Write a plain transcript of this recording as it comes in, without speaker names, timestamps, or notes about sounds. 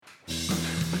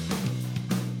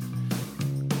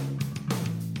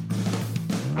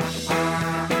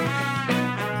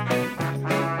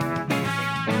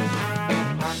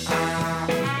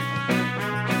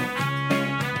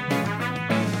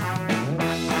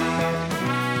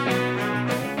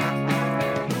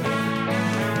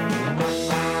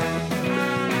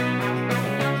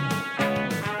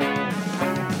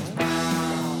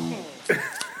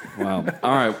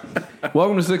All right.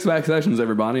 Welcome to Six Pack Sessions,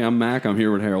 everybody. I'm Mac. I'm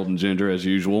here with Harold and Ginger, as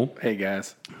usual. Hey,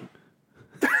 guys.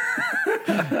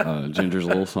 Ginger's a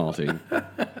little salty.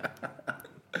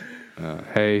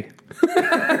 Hey.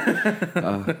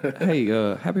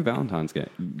 Happy Valentine's Day.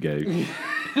 Hey,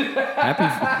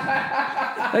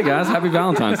 guys. Happy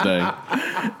Valentine's Day.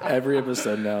 Every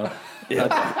episode now.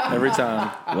 Every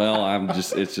time. Well,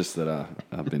 it's just that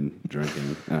I've been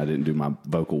drinking and I didn't do my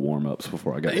vocal warm-ups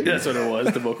before I got here. That's what it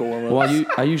was, the vocal warm-up. Well,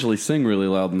 I usually sing really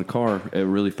loud in the car at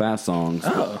really fast songs.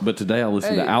 But today I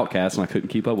listened to Outkast and I couldn't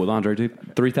keep up with Andre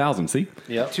 3000. See?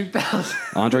 Yep. 2000.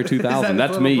 Andre 2000. That's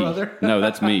little me. brother? No,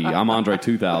 that's me. I'm Andre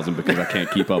 2000 because I can't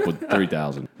keep up with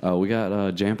 3000. We got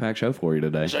a jam-packed show for you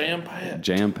today.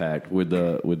 Jam-packed with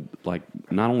like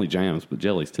not only jams but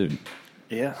jellies too.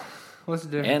 Yeah. What's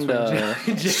the difference?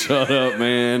 And Shut up,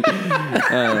 man.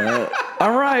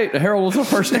 All right, Harold, what's our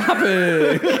first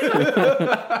topic?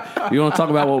 You want to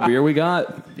talk about what beer we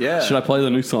got? Yeah. Should I play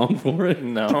the new song for it?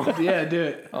 no. yeah, do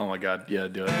it. Oh, my God. Yeah,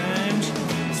 do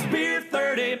it. Spear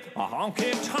 30, a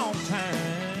honky tonk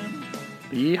time.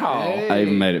 Yeehaw. Hey. I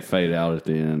even made it fade out at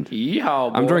the end.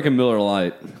 Yeehaw, boy. I'm drinking Miller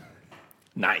Lite.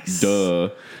 Nice. Duh.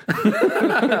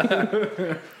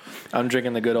 I'm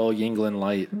drinking the good old Yingling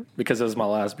Light because it was my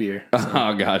last beer.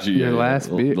 Oh, got you. Your Yeah, last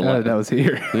yeah. beer? The That was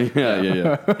here. yeah.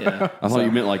 Yeah. I thought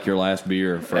you meant like your last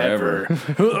beer forever.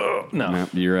 No. No,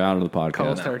 you're out of the podcast.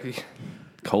 Cold turkey.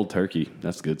 Cold turkey.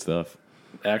 That's good stuff.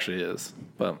 It actually is.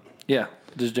 But, yeah.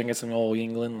 Just drinking some old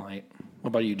Yingling Light. What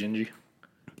about you, Gingy?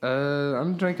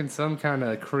 I'm drinking some kind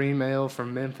of cream ale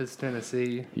from Memphis,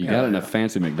 Tennessee. You got it in a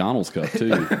fancy McDonald's cup,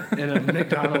 too. In a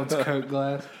McDonald's Coke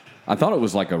glass. I thought it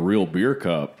was like a real beer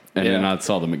cup, and then I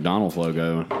saw the McDonald's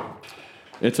logo.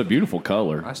 It's a beautiful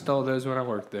color. I stole those when I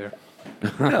worked there.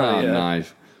 Oh, yeah.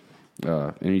 nice.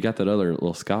 And you got that other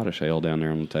little Scottish ale down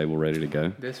there on the table ready to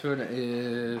go. This one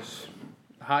is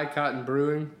High Cotton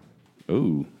Brewing.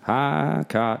 Ooh, high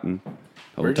cotton.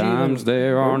 Old Where'd you times even-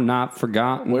 there are not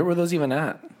forgotten. Where were those even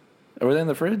at? Were they in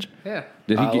the fridge? Yeah.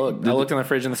 Did he I looked in the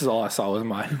fridge and this is all I saw was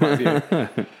my beer.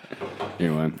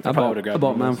 Anyway, I probably would've bought grabbed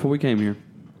one mine of those. before we came here.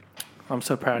 I'm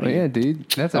so proud of Well, you. yeah, dude.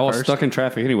 That's I a was first. stuck in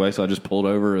traffic anyway, so I just pulled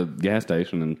over a gas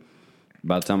station, and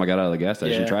by the time I got out of the gas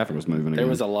station, Yeah. traffic was moving again. There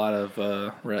was a lot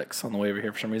of wrecks on the way over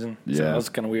here for some reason. So Yeah. that was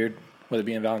kind of weird, with it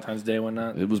being Valentine's Day and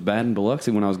whatnot. It was bad in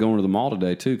Biloxi when I was going to the mall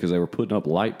today, too, because they were putting up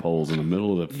light poles in the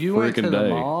middle of the You went to freaking the day.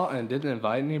 mall and didn't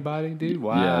invite anybody, dude?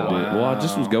 Wow. Yeah, dude. Well, I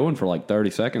just was going for like 30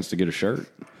 seconds to get a shirt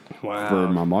Wow. for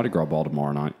my Mardi Gras ball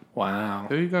tomorrow night. Wow.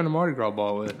 Who are you going to Mardi Gras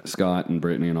ball with? Scott and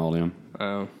Brittany and all them.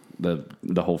 Oh.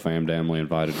 The whole family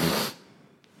invited me.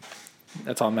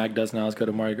 That's all Mac does now is go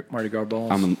to Mardi Gras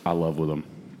balls. I love with them.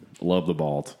 Love the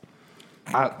balls.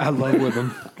 I love with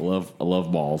them. I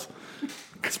love balls,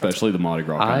 especially the Mardi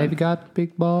Gras I've kind. got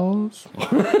big balls.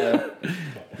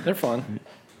 They're fun.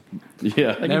 They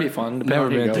Yeah. can be fun, depending never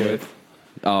on who you been go to it. with.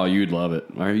 Oh, you'd love it.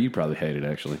 Or you'd probably hate it,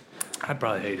 actually. I'd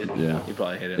probably hate it. Yeah. You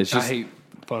probably hate it. It's I just hate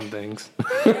fun things.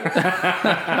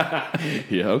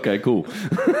 yeah. Okay. Cool.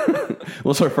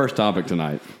 What's our first topic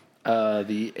tonight?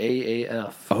 The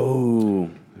AAF. Oh,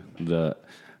 the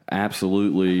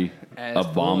absolutely Ass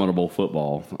abominable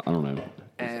football. I don't know.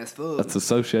 Ass full. That's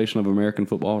Association of American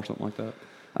Football or something like that.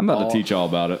 I'm about to teach y'all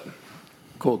about it.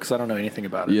 Cool, because I don't know anything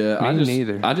about it. Yeah, Me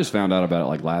neither. I just found out about it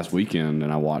like last weekend,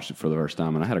 and I watched it for the first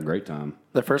time, and I had a great time.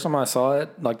 The first time I saw it,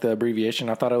 like the abbreviation,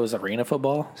 I thought it was arena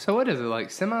football. So what is it,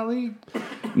 like semi-league?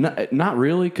 Not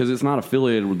really, because it's not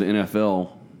affiliated with the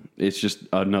NFL. It's just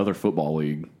another football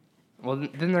league. Well,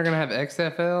 then they're going to have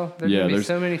XFL? There's Yeah, going to be there's-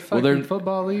 so many well, there- fucking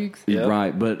football leagues? Yep.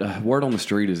 Right, but word on the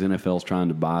street is NFL's trying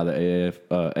to buy the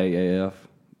AAF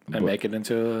And make it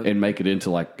into and make it into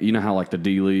like, you know how like the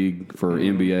D League for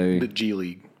NBA? the G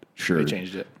League. Sure. They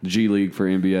changed it. The G League for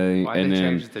NBA, Why'd and they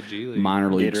then change it to G League?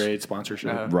 minor leagues. Gatorade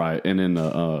sponsorship. Right, and then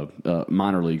the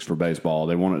minor leagues for baseball.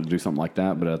 They wanted to do something like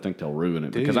that, but I think they'll ruin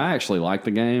it because I actually like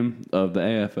the game of the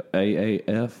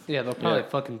AAF. Yeah, they'll probably Yeah.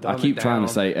 fucking dumb I keep it trying to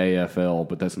down. say AFL,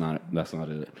 but that's not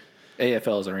it.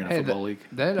 AFL is Arena Hey, Football League.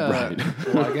 That,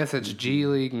 well, I guess it's G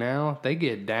League now. They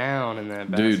get down in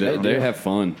that Dude, basketball. they have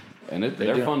fun, and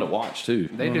they're do. fun to watch too.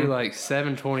 They do like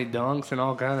 720 dunks and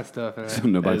all kind of stuff. In that.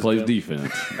 Nobody is plays good.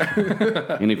 defense,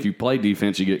 and if you play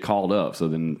defense, you get called up. So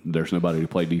then there's nobody to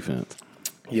play defense.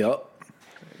 Yep.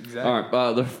 Exactly.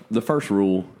 All right, the first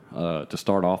rule to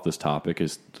start off this topic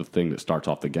is the thing that starts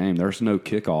off the game. There's no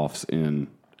kickoffs in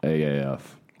AAF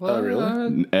Oh,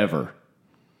 really? ever.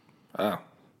 Oh.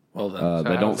 Well, then. So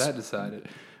They how don't. was that decided?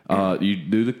 You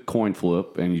do the coin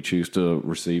flip and you choose to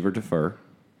receive or defer,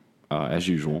 as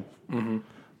usual. Mm-hmm.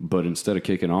 But instead of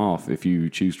kicking off, if you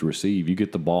choose to receive, you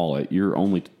get the ball at your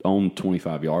own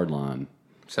 25-yard line.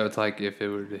 So it's like if it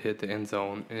were to hit the end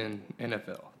zone in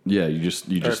NFL. Yeah, you just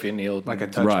Or if you kneeled. Like a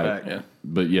right. touchback. Yeah.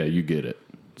 But yeah, you get it.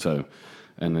 So,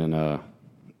 and then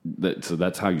so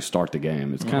that's how you start the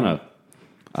game. It's kind of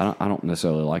I don't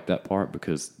necessarily like that part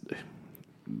because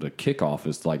the kickoff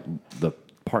is like the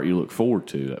part you look forward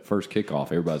to. That first kickoff,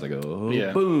 everybody's like, oh,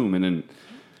 Yeah. boom, and then.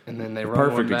 And then they run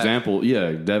Perfect one back. example,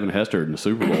 yeah. Devin Hester in the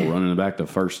Super Bowl running back the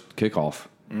first kickoff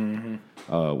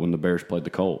when the Bears played the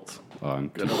Colts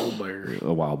Good old Bear.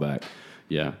 a while back.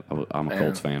 Yeah, I'm a Man,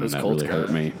 Colts fan, and those that Colts really hurt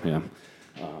guys. me. Yeah,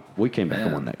 we came back and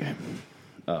Man. won that game.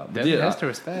 Devin Hester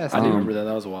was fast. I do remember that.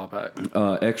 That was a while back.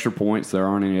 Extra points. There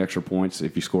aren't any extra points.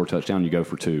 If you score a touchdown, you go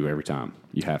for 2 every time.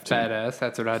 You have to. Badass.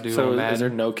 That's what I do So on is Madden. there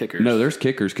no kickers? No, there's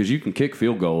kickers because you can kick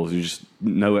field goals. You just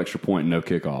no extra point, no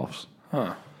kickoffs.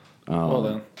 Huh. Well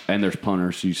then. And there's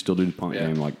punters. You still do the punt Yeah.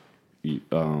 game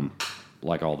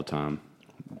like all the time.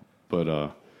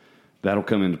 But that'll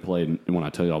come into play when I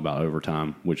tell you all about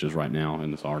overtime, which is right now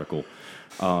in this article.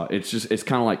 It's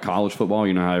kind of like college football.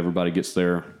 You know how everybody gets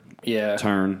their Yeah.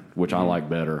 turn, which I like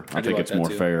better. I do think like it's that more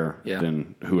too. fair Yeah.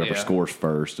 than whoever Yeah. scores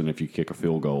first. And if you kick a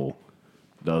field goal,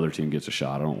 the other team gets a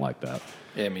shot. I don't like that.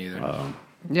 Yeah, me either.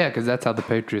 Yeah, because that's how the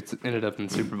Patriots ended up in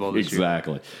the Super Bowl this year.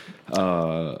 Exactly.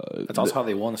 That's also how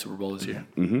they won the Super Bowl this year.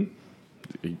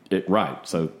 Right.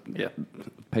 So Yeah.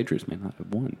 Patriots may not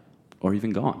have won or even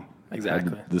gone.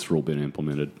 Exactly. Had this rule been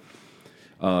implemented.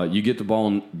 You get the ball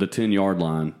on the 10-yard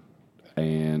line,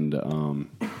 and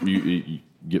you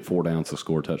get 4 downs to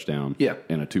score a touchdown. Yeah.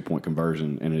 And a 2-point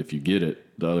conversion. And if you get it,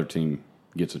 the other team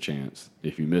gets a chance.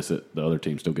 If you miss it, the other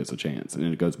team still gets a chance. And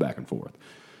it goes back and forth.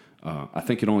 I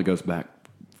think it only goes back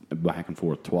and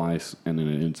forth twice, and then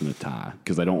it ends in a tie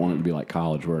because they don't want it to be like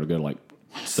college where it'll go like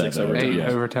 7 overtimes. 8 yeah.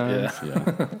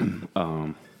 overtimes.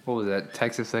 Yeah. What was that?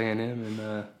 Texas A&M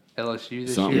and LSU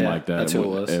this Something year? like that. that's who it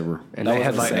was. Whatever. And That they was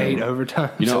had like insane. 8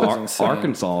 overtimes. You know, That was insane.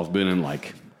 Arkansas has been in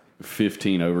like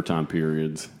 15 overtime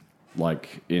periods,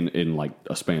 like in like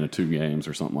a span of 2 games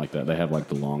or something like that. They have like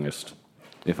the longest,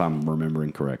 if I'm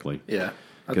remembering correctly. Yeah.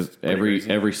 Because That's pretty crazy.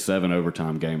 every 7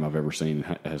 overtime game I've ever seen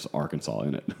has Arkansas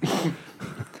in it.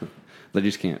 They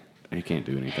just can't. He can't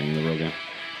do anything in the real game.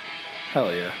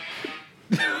 Hell yeah.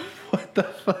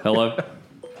 Hello.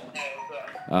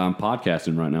 I'm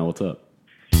podcasting right now. What's up?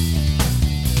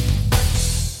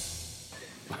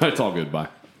 It's all good. Bye.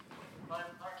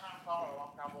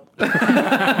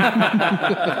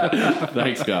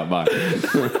 Thanks, Scott. Bye.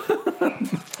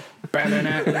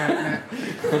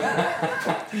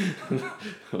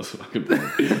 That was fucking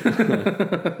funny.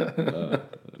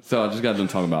 So I just got done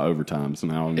talking about overtime. So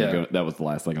now I'm gonna Yeah. go, that was the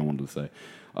last thing I wanted to say.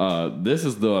 This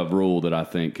is the rule that I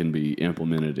think can be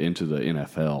implemented into the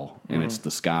NFL, and it's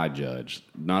the sky judge.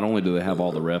 Not only do they have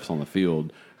all the refs on the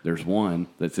field, there's one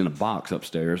that's in a box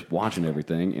upstairs watching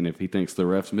everything, and if he thinks the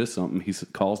refs missed something, he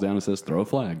calls down and says, throw a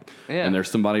flag. Yeah. And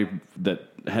there's somebody that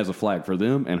has a flag for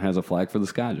them and has a flag for the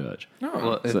sky judge.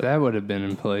 Well, if So- that would have been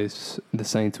in place, the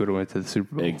Saints would have went to the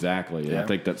Super Bowl. Exactly. Yeah. I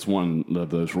think that's one of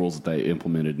those rules that they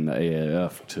implemented in the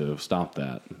AAF to stop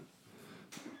that.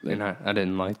 And I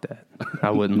didn't like that. I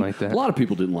wouldn't like that. A lot of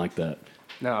people didn't like that.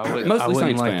 No, I wouldn't, Mostly I wouldn't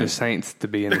Saints like the fans. Saints to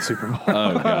be in the Super Bowl.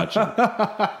 Oh,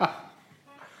 gotcha.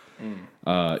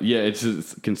 Yeah, it's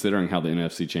just considering how the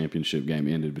NFC Championship game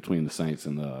ended between the Saints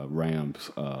and the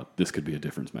Rams. This could be a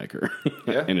difference maker.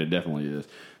 Yeah. And it definitely is.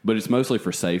 But it's mostly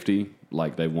for safety.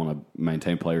 Like they want to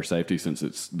maintain player safety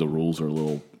since the rules are a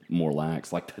little more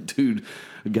lax. Like that dude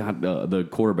the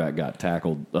quarterback got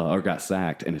tackled or got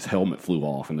sacked, and his helmet flew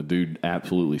off, and the dude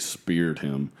absolutely speared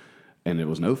him, and it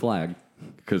was no flag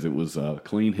because it was a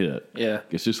clean hit. Yeah.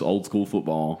 It's just old school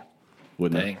football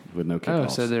with Dang. no Oh,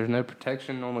 kickoffs. so there's no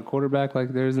protection on the quarterback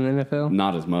like there's in the NFL?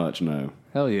 Not as much, no.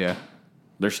 Hell yeah.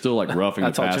 They're still like roughing the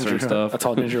I told passer and Ginger. stuff. I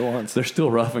told Ginger once. They're still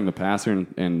roughing the passer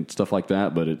and stuff like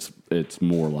that, but it's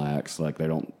more lax. Like they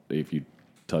don't, if you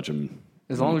touch them.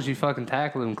 As long as you fucking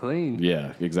tackle him clean.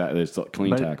 Yeah, exactly. It's like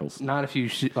clean But tackles. Not if you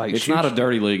shoot. It's not a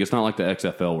dirty league. It's not like the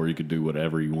XFL where you could do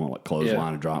whatever you want, like clothesline Yeah.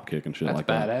 and drop kick and shit That's like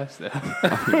that. badass,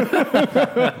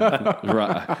 though.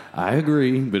 Right. I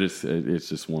agree, but it's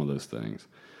just one of those things.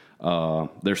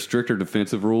 There's stricter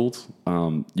defensive rules.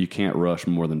 You can't rush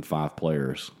more than 5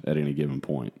 players at any given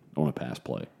point on a pass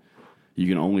play. You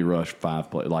can only rush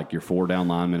 5 play, like your 4 down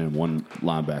linemen and 1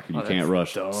 linebacker. You can't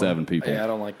rush 7 people. Yeah, I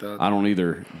don't like that. I don't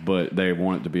either, but they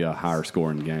want it to be a higher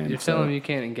scoring game. You're so- telling me you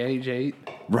can't engage 8?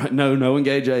 right? No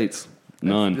engage 8s.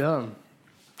 None. Dumb.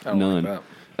 I don't None. like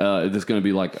that. It's going to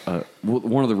be like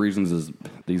one of the reasons is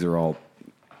these are all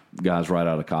guys right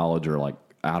out of college or like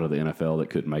out of the NFL that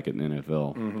couldn't make it in the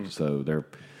NFL. Mm-hmm. So they're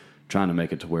trying to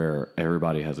make it to where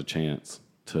everybody has a chance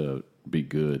to be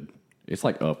good. It's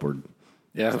like upward.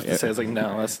 Yeah, I was going to say, it's like,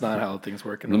 no, that's not how things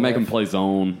work. They make them play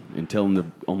zone and tell them to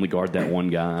only guard that one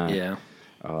guy. Yeah.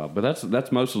 But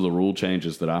that's most of the rule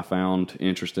changes that I found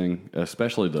interesting,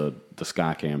 especially the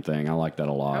Skycam thing. I like that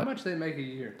a lot. How much they make a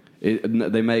year?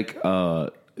 They make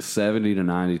 70 to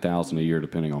 90,000 a year,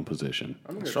 depending on position.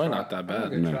 It's really not that I'm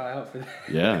bad. gonna try out for that.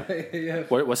 Yeah. Yeah.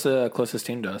 What's the closest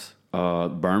team to us?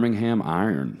 Birmingham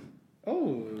Iron.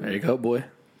 Oh, There you go, boy.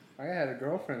 I had a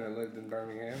girlfriend that lived in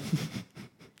Birmingham.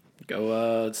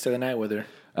 Go stay the night with her.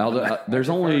 There's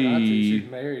Not to. only She's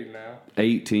married now.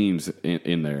 8 teams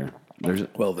in there. There's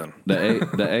Well, then. the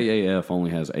AAF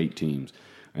only has 8 teams.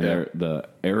 And Yeah. they're the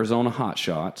Arizona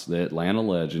Hotshots, the Atlanta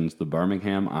Legends, the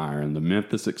Birmingham Iron, the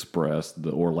Memphis Express,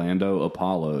 the Orlando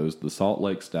Apollos, the Salt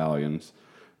Lake Stallions,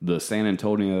 the San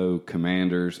Antonio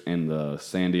Commanders, and the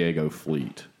San Diego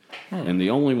Fleet. And the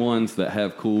only ones that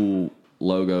have cool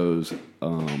logos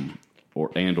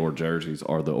or jerseys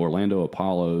are the Orlando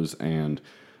Apollos and,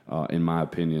 in my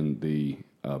opinion, the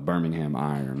Birmingham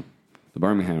Iron. The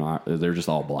Birmingham Iron, they're just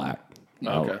all black.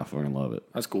 Okay. I fucking love it.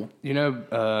 That's cool. You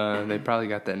know, they probably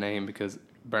got that name because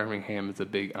Birmingham is a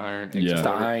big iron. Yeah. The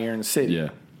Iron City. Yeah.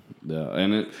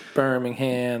 And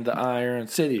Birmingham, the Iron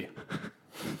City.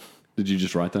 did you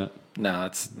just write that? No,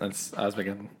 that's. I was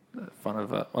making fun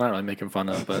of. Well, not really making fun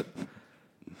of, but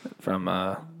from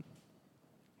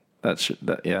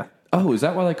that. Yeah. Oh, is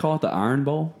that why they call it the Iron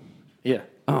Bowl? Yeah.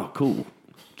 Oh, cool.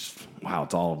 Wow,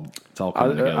 it's all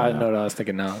coming together. I now. know what I was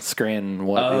thinking now. Scranton,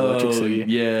 what? The Electric City.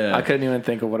 yeah. I couldn't even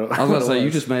think of what it was. I was going to say,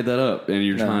 you just made that up, and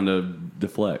you're trying to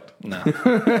deflect. No.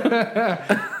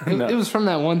 It was from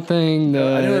that one thing.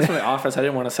 I knew it was from The Office. I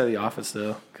didn't want to say The Office,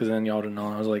 though, because then y'all didn't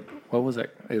know. I was like, what was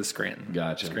that? It was Scranton.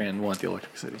 Gotcha. Scranton won the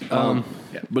Electric City. Yeah.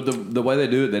 But But the way they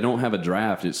do it, they don't have a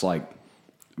draft. It's like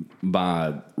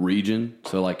by region.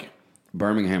 So, like,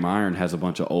 Birmingham Iron has a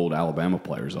bunch of old Alabama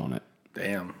players on it.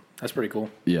 damn. That's pretty cool.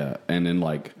 Yeah. And then,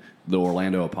 like, the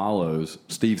Orlando Apollos,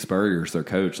 Steve Spurrier's their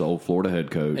coach, the old Florida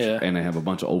head coach. Yeah. And they have a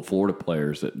bunch of old Florida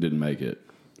players that didn't make it.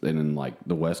 And then, like,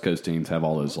 the West Coast teams have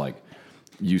all those, like,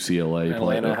 UCLA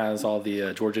Atlanta players. has all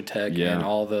the Georgia Tech Yeah. and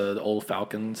all the old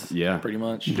Falcons. Yeah. Pretty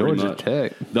much. Georgia much.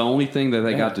 Tech. The only thing that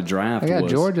they got to draft I got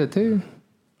was Georgia too.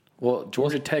 Well,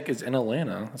 Georgia Tech is in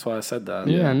Atlanta. That's why I said that.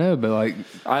 Yeah, I know, but like,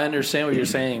 I understand what you're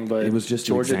saying, but It was just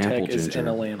an Georgia example, Tech is in Ginger.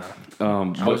 Atlanta. I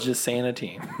but was just saying a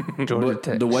team. Georgia but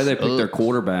Tech. the way they pick their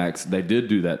quarterbacks, they did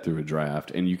do that through a draft.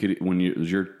 And you could, when it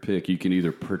was your pick, you can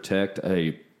either protect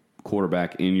a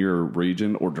quarterback in your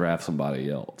region or draft somebody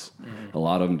else. A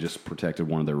lot of them just protected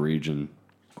one of their region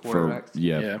for Quarterbacks?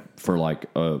 Yeah. for like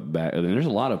a back. And there's a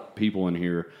lot of people in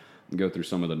here. Go through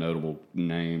some of the notable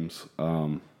names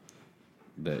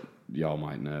that y'all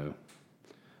might know.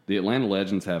 The Atlanta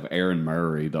Legends have Aaron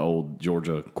Murray, the old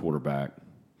Georgia quarterback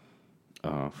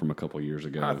from a couple years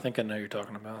ago. I think I know who you're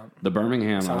talking about. The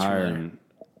Birmingham Sounds Iron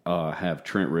have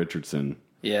Trent Richardson.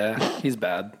 Yeah, he's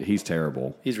bad. He's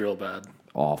terrible, He's real bad.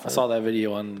 awful. I saw that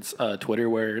video on Twitter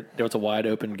where there was a wide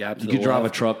open gap to you the could drive a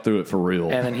left, truck through it for real.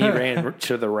 and then he ran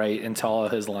to the right and saw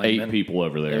his linemen. 8 people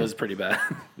over there. It was pretty bad.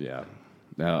 Yeah.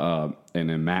 And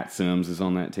then Matt Sims is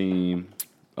on that team,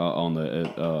 on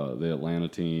the Atlanta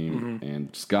team,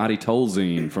 and Scotty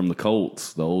Tolzien from the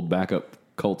Colts, the old backup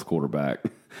Colts quarterback.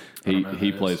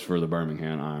 He plays for the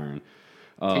Birmingham Iron.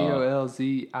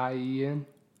 Tolzien.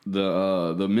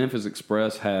 The Memphis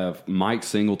Express have Mike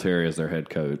Singletary as their head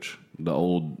coach, the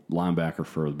old linebacker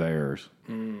for the Bears,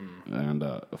 and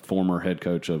a former head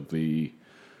coach of the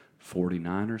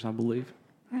 49ers, I believe.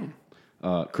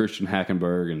 Christian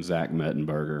Hackenberg and Zach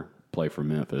Mettenberger play for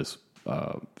Memphis.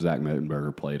 Zach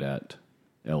Mettenberger played at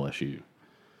LSU.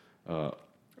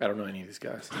 I don't know any of these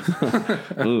guys.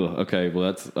 Okay, well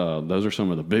that's those are some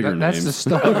of the bigger That's names. the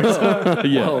start.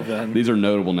 Yeah, Well, then. these are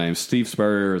notable names. Steve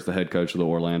Spurrier is the head coach of the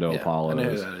Orlando I Apollos. know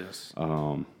who that is.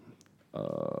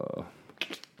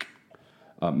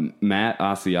 Matt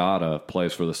Asiata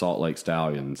plays for the Salt Lake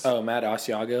Stallions. Oh, Matt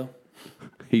Asiago.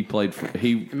 He played for,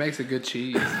 It makes a good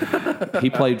cheese. he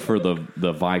played for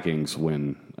the Vikings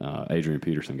when Adrian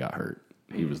Peterson got hurt.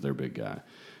 He was their big guy.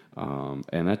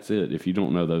 And that's it. If you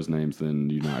don't know those names, then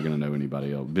you're not going to know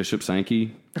anybody else. Bishop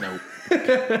Sankey? Nope. All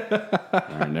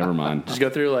right, never mind. Just go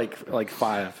through like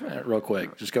 5 real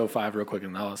quick. Just go 5 real quick,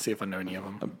 and I'll see if I know any of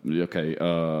them. Okay.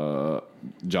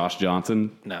 Josh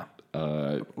Johnson? No.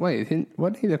 Wait,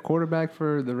 wasn't he the quarterback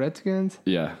for the Redskins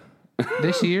Yeah.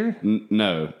 this year?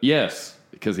 No. Yes,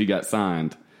 because he got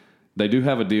signed. They do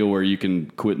have a deal where you can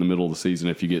quit in the middle of the season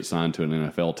if you get signed to an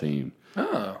NFL team.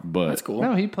 Oh, But that's cool.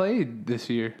 No, he played this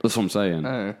year. That's what I'm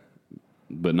saying.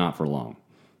 But not for long.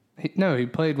 He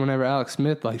played whenever Alex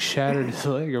Smith like shattered his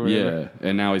leg or whatever. Yeah,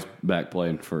 and now he's back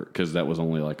playing because that was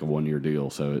only like a 1 year deal,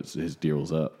 so his deal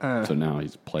was up. So now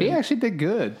he's playing. He actually did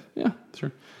good. Yeah,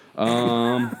 sure.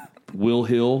 Will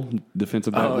Hill,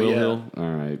 defensive back. Will Hill. All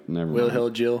right, never. Will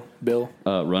mind. Hill, Bill.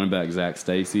 Running back Zach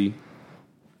Stacy.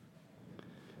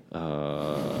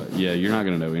 Yeah, you're not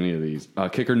going to know any of these.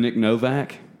 Kicker Nick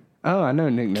Novak. Oh, I know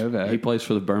Nick Novak. He plays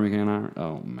for the Birmingham Iron.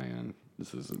 Oh man,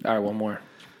 this is All right, one more.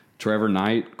 Trevor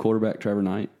Knight, quarterback Trevor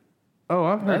Knight. Oh,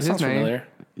 I've heard That his sounds name. familiar.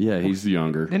 Yeah, he's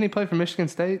younger. Didn't he play for Michigan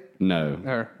State? No,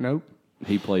 Or nope.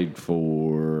 he played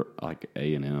for like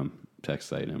A&M,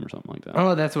 Texas A&M or something like that.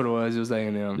 Oh, that's what it was. It was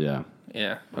A&M. Yeah.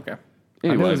 Yeah. Okay. I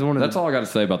know Anyway, he's one of that's the all I got to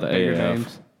say about the Bigger AAF.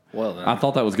 names. Well then. I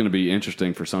thought that was going to be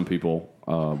interesting for some people,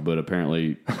 but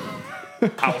apparently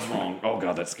I was wrong. Oh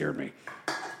God, that scared me.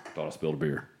 Thought I spilled a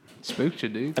beer. Spooked you,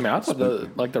 dude. I thought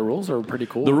the rules are pretty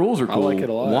cool. The rules are cool. I like it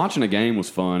a lot. Watching a game was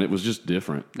fun. It was just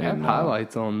different. I have And,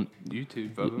 highlights on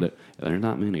YouTube of them. There are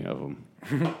not many of them.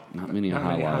 Not many Not many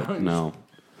highlights. highlights. No.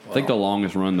 I think the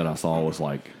longest run that I saw was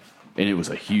like, and it was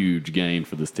a huge gain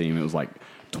for this team. It was like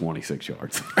 26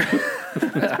 yards.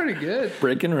 That's pretty good.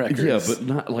 Breaking records. Yeah, but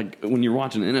not like when you're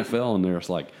watching NFL and there's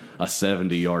like a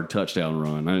 70-yard touchdown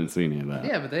run. I didn't see any of that.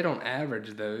 Yeah, but they don't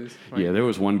average those. Like, Yeah, there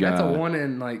was one guy. that's a 1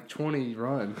 in like 20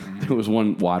 run. There was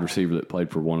one wide receiver that played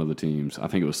for one of the teams. I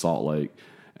think it was Salt Lake.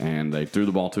 And they threw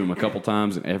the ball to him a couple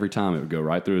times, and every time it would go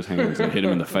right through his hands and hit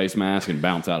him in the face mask and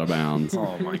bounce out of bounds.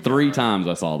 Oh, my God. 3 times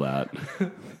I saw that.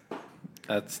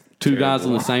 That's Two guys on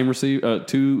terrible. the same receiver,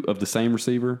 two of the same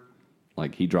receiver.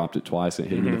 Like he dropped it twice and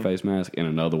hit him in the face mask, and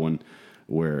another one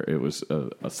where it was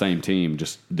a same team,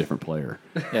 just different player.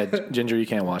 Yeah, Ginger, you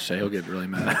can't watch that. He'll get really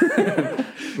mad.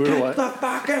 We were like, The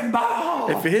fucking ball!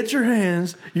 if it hits your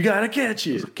hands, you gotta catch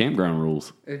it. Campground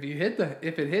rules. If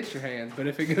it hits your hands, but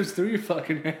if it goes through your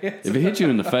fucking hands. If it hits you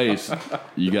in the face,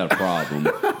 you got a problem.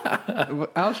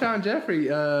 Alshon Jeffrey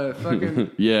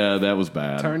fucking Yeah, that was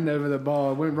bad. turned over the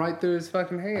ball, went right through his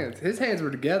fucking hands. His hands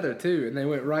were together too, and they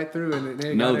went right through. And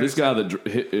they No, got this guy that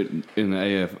hit it in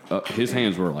the AF, his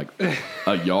hands were like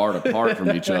a yard apart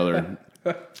from each other,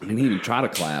 and he didn't try to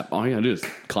clap. All you gotta do is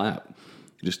clap,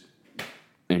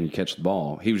 and you catch the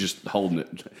ball. He was just holding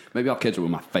it. Maybe I'll catch it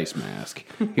with my face mask.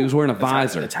 He was wearing a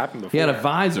visor. it's happened He had a before.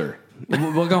 visor.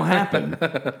 What's gonna happen?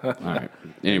 All right.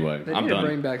 Anyway, They I'm need to done.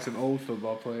 bring back some old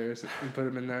football players and put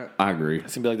them in that. I agree.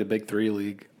 It's gonna be like the Big 3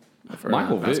 league for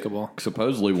Michael Vick basketball.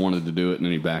 supposedly wanted to do it, and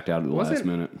then he backed out at the last Wasn't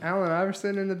minute. Allen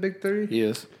Iverson in the Big Three? He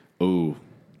is. Ooh,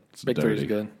 it's Big 3 is dirty.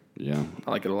 good. Yeah,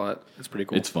 I like it a lot. It's pretty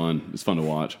cool. it's fun. It's fun to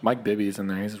watch. Mike Bibby's in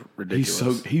there. He's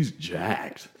ridiculous. He's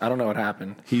jacked. I don't know what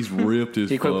happened. He's ripped his.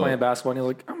 He quit fuck. playing basketball and he's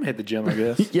like, I'm gonna hit the gym, I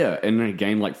guess. Yeah, and then he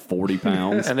gained like 40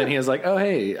 pounds. And then he was like, "Oh,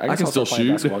 hey, I can I'll still play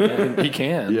shoot." basketball again." He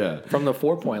can, Yeah. from the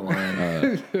 4-point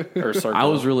line or circle. I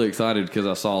was really excited because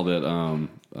I saw that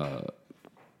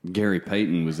Gary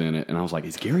Payton was in it, and I was like,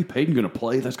 "Is Gary Payton going to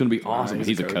play? That's going to be awesome." he's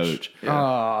He's a a coach. coach.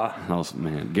 Ah, I was,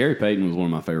 man, Gary Payton was one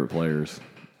of my favorite players.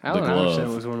 Allen the glove.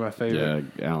 Iverson was one of my favorite.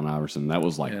 Yeah, Allen Iverson. That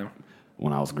was like Yeah.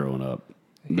 when I was growing up.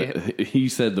 Yeah. He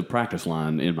said the practice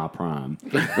line in my prime.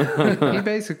 He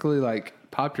basically like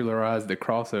popularized the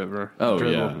crossover. Oh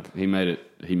yeah, he made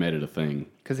it a thing.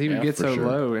 because he would Yeah, get for so sure.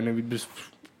 low and it would just.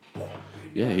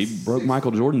 Yeah, he broke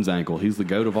Michael Jordan's ankle. He's the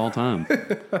GOAT of all time.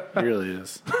 He really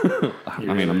is. I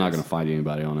mean, I'm not going to fight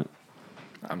anybody on it.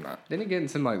 I'm not. Didn't he get in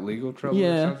some like legal trouble or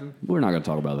Yeah, something? we're not going to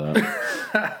talk about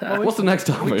that. What's the next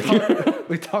topic?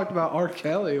 We talked about R.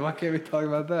 Kelly. Why can't we talk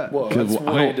about that? Whoa, 'Cause that's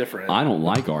I way don't- different. I don't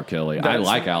like R. Kelly. I That's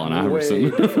like Allen way Iverson.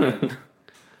 different.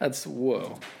 That's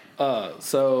whoa.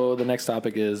 So the next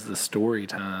topic is the story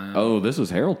time. Oh, this was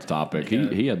Harold's topic. Yeah.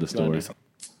 He had the You wanna do story. something?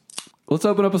 Let's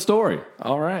open up a story.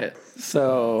 All right.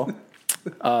 So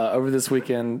over this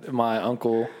weekend, my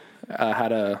uncle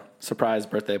had a surprise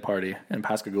birthday party in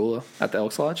Pascagoula at the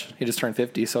Elks Lodge. He just turned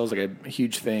 50, so it was like a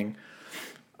huge thing.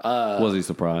 Was he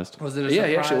surprised? Was it a Yeah,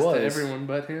 he surprise actually to was. everyone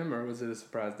but him, or was it a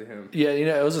surprise to him? Yeah, you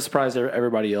know, it was a surprise to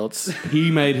everybody else.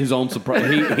 He made his own surprise.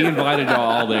 He invited y'all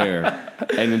all there,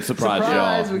 and then surprised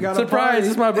Surprise! y'all. We got Surprise!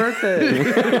 It's my birthday.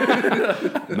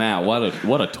 Matt,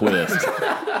 what a twist!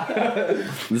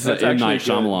 This is an M. Night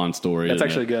actually good. Shyamalan story. That's isn't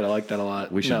actually it? good. I like that a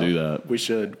lot. We should do that. We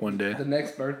should one day. The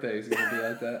next birthday is going to be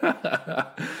like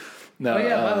that. No. Oh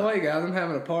yeah, by the way, guys, I'm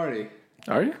having a party.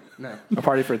 Are you? No. A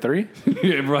party for 3?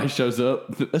 Everybody shows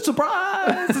up. A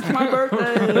surprise! It's my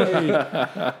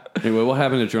birthday. Anyway, what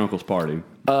happened at your uncle's party?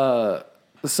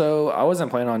 So I wasn't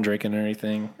planning on drinking or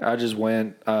anything. I just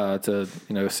went to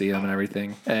see him and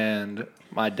everything. And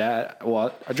my dad,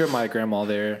 I drove my grandma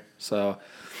there, so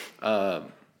That's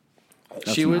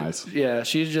she would, nice. yeah.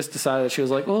 She just decided, she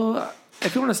was like, well,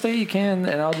 if you want to stay, you can,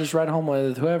 and I'll just ride home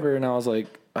with whoever. And I was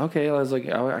like, okay. I was like,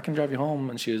 I can drive you home.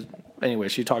 And anyway,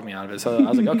 she talked me out of it. So I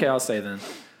was like, okay, I'll stay then.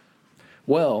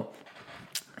 Well,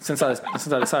 since I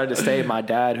decided to stay, my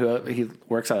dad, he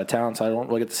works out of town, so I don't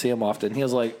really get to see him often. He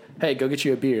was like, hey, go get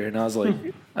you a beer. And I was like,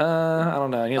 I don't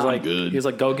know. And he was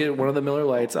like, go get one of the Miller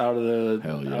Lights out of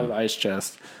the ice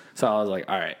chest. So I was like,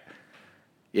 all right.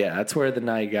 Yeah, that's where the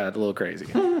night got a little crazy.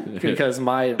 Because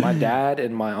my dad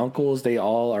and my uncles, they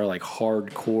all are like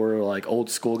hardcore, like old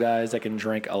school guys that can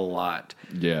drink a lot.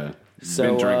 Yeah. So,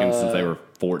 been drinking since they were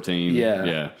 14.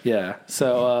 Yeah.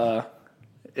 So,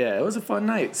 it was a fun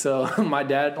night. So my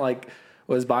dad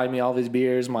was buying me all these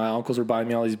beers. My uncles were buying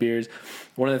me all these beers.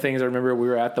 One of the things I remember, we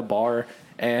were at the bar,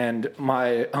 and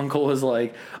my uncle was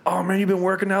like, "Oh man, you've been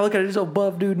working out. Look at this old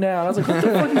buff dude now." And I was like, "What the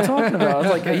fuck are you talking about?" I was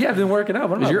like, "Yeah, I've been working out."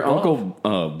 But I'm Is not your buff." uncle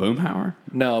Boomhauer?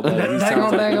 No, but he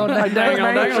sounds like Dang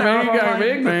You got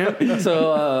big, man.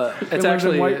 So it's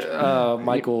actually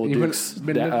Michael You Duke's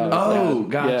been dad. Oh,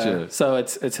 gotcha. Yeah. So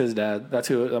it's his dad. That's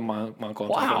who my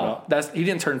uncle. I'm talking about. He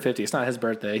didn't turn 50. It's not his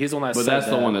birthday. He's the one that But said that's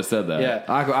that. the one that said that. Yeah.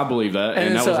 I believe that.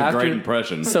 And that so was a great after-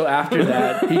 impression. So after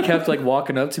that, he kept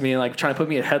walking up to me and trying to put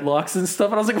me in headlocks and stuff.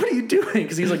 And I was like, "What are you doing?"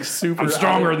 Because he's super. I'm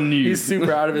stronger than you. He's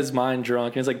super out of his mind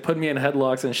drunk. And he's putting me in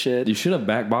headlocks and shit. You should have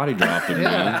back body dropped him,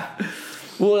 man.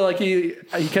 Well, he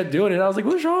kept doing it. I was like,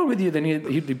 "What's wrong with you?" Then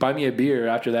he'd buy me a beer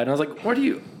after that, and I was like, "What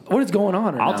is going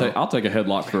on?" Right now? I'll take a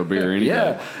headlock for a beer any day.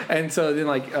 Yeah. And so then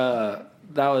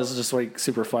that was just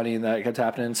super funny, and that kept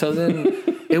happening. So then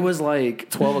it was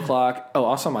 12 o'clock. Oh,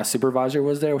 also my supervisor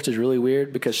was there, which is really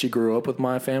weird because she grew up with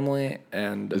my family.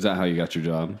 And Is that how you got your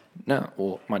job? no,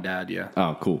 well, my dad, yeah.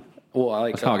 Oh, cool. Well,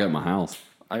 That's how I got my house.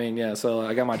 I mean, yeah. So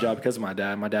I got my job because of my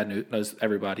dad. My dad knows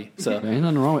everybody. So There ain't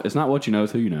nothing wrong with it. It's not what you know,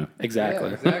 it's who you know. exactly.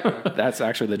 Yeah, exactly. That's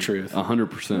actually the truth.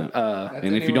 100%. And if you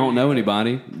anywhere don't you know go.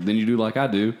 anybody, then you do like I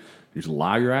do. You just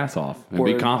lie your ass off and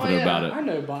be Word. confident about I it.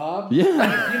 know Bob.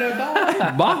 Yeah. You know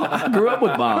Bob? Bob, I grew up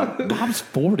with Bob. Bob's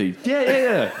 40.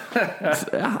 Yeah.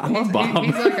 I love Bob.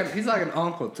 He's like an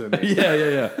uncle to me.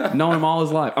 Yeah. Known him all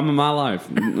his life. I'm in my life.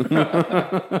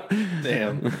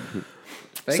 Damn.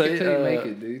 Fake So, it till you make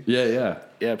it, dude. Yeah.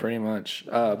 Yeah, pretty much.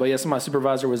 But yeah, so my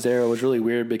supervisor was there. It was really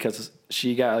weird because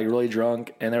she got really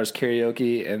drunk and there was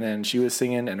karaoke and then she was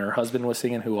singing and her husband was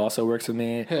singing who also works with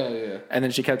me. Hell yeah. And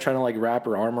then she kept trying to wrap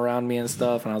her arm around me and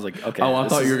stuff. And I was like, okay. Oh, I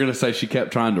thought you were going to say she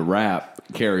kept trying to rap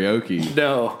karaoke.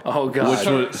 No. Oh, God.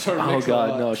 Oh,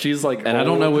 God. No. She's And I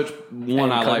don't know which one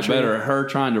and I like country. better, her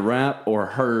trying to rap or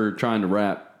her trying to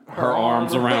wrap her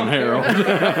arms around Harold.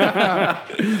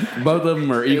 Both of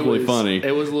them are equally funny.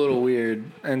 It was a little weird.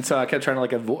 And so I kept trying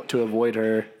to avoid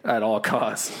her at all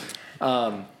costs.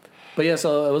 But yeah,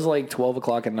 so it was 12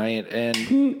 o'clock at night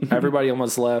and everybody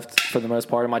almost left for the most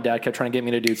part. And my dad kept trying to get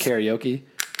me to do karaoke.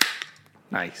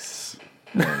 Nice.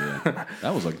 That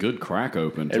was a good crack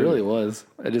open, It too. really was.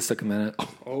 It just took a minute.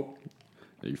 Oh,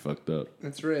 You fucked up.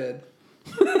 it's red.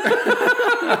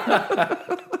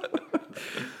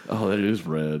 Oh, that is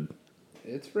red.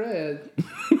 It's red.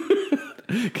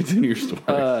 Continue your story.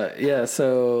 Yeah,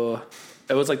 so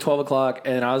it was 12 o'clock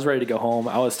and I was ready to go home.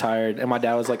 I was tired. And my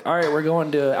dad was like, all right, we're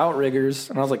going to Outriggers.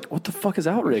 And I was like, what the fuck is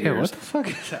Outriggers? What the fuck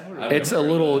is that? It's a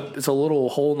little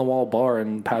hole in the wall bar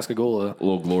in Pascagoula. A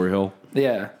little glory hole.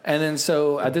 Yeah. And then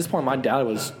so at this point, my dad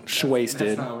was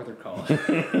wasted. That's not what they're called.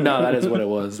 No, that is what it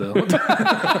was, though.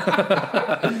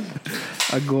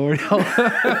 A glory hole.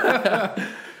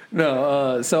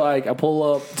 No, so I pull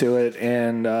up to it,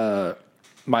 and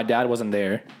my dad wasn't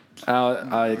there.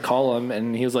 I call him,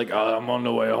 and he was like, oh, "I'm on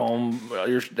the way home.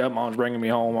 Your stepmom's bringing me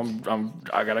home.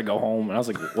 I gotta go home." And I was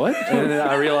like, "What?" And then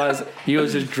I realized he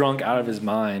was just drunk out of his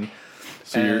mind.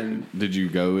 So did you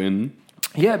go in?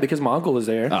 Yeah, because my uncle was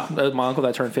there. Ah. My uncle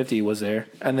that turned 50 was there,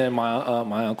 and then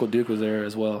my uncle Duke was there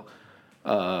as well.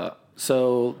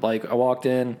 So I walked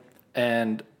in,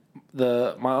 and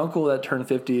my uncle that turned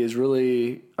 50 is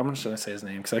really, I'm just gonna say his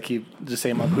name because I keep just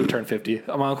saying my who turned 50.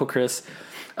 My uncle Chris.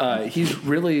 He's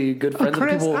really good friends with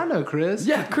Chris, people. I know Chris.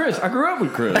 Yeah, Chris. I grew up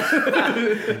with Chris.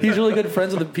 He's really good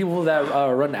friends with the people that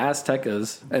run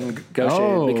Aztecas and Goshen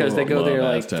Oh, because they go love there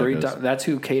 3 Aztecas. times. That's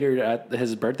who catered at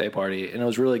his birthday party, and it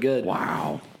was really good.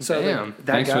 Wow. So Damn. that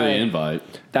Thanks guy, for the invite.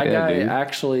 That Yeah, guy dude.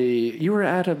 actually, you were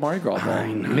at a Mardi Gras ball.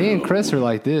 Me and Chris are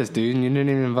like this, dude, and you didn't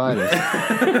even invite us.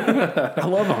 I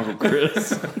love Uncle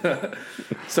Chris.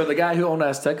 So the guy who owned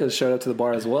Aztecas showed up to the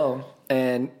bar as well,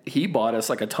 and he bought us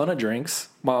a ton of drinks.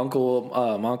 My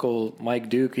uncle Mike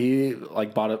Duke, he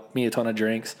bought me a ton of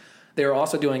drinks. They were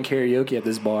also doing karaoke at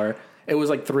this bar. It was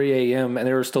 3 a.m. and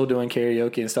they were still doing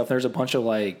karaoke and stuff. There's a bunch of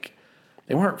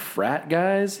they weren't frat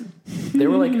guys. They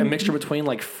were a mixture between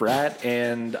frat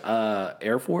and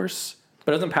Air Force.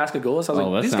 But it was in Pascagoula, so I was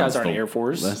like, these guys aren't Air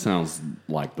Force. That sounds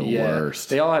like the worst.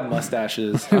 They all had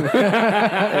mustaches.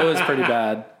 It was pretty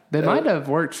bad. They might have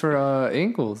worked for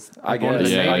Ingalls. I guess.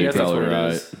 Yeah, I guess that's what you're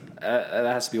it is. That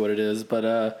has to be what it is.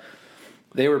 But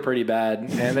they were pretty bad,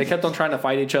 and they kept on trying to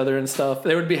fight each other and stuff.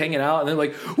 They would be hanging out, and they're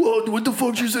like, "Whoa, what the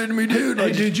fuck you say to me, dude?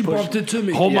 Hey, dude, you bumped into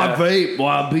me. Hold my vape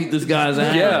while I beat this guy's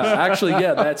ass. Yeah, actually,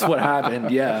 yeah, that's what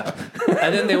happened. Yeah,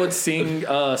 and then they would sing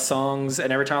songs,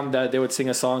 and every time that they would sing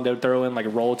a song, they would throw in like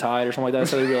 "Roll Tide" or something like that.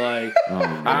 So they'd be like,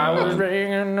 "I was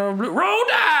ringing the blue, Roll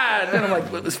Tide," and I'm like,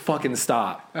 "Let's fucking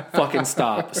stop, fucking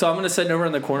stop." So I'm gonna sit over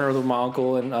in the corner with my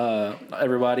uncle and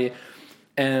everybody.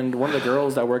 And one of the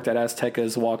girls that worked at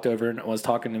Aztecas walked over and was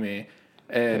talking to me.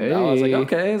 And I was like,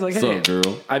 okay. I was like, hey. What's up,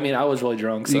 girl? I mean, I was really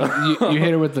drunk. So. You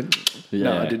hit her with the... Yeah.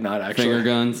 No, I did not actually. Finger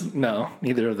guns? No,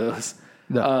 neither of those.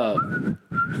 No.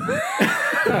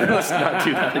 Let's not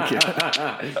do that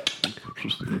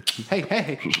again.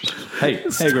 Hey.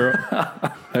 Hey, girl.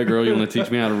 Hey, girl, you want to teach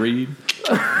me how to read?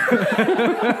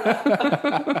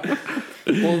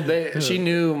 Well, she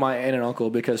knew my aunt and uncle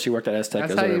because she worked at Aztecas.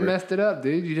 That's how you messed it up,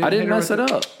 dude. You I didn't hit her mess it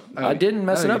with up. I didn't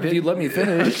mess it up if you let me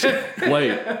finish.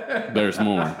 Wait, there's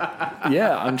more.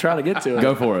 Yeah, I'm trying to get to it.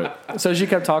 Go for it. So she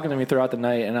kept talking to me throughout the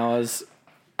night, and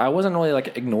I wasn't really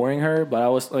like ignoring her, but I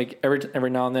was like every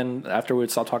now and then after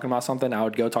we'd stop talking about something, I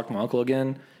would go talk to my uncle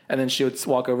again, and then she would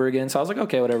walk over again. So I was like,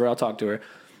 okay, whatever, I'll talk to her.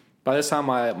 By this time,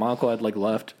 my uncle had like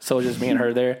left, so it was just me and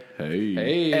her there.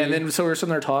 Hey. And then so we were sitting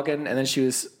there talking, and then she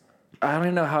was, I don't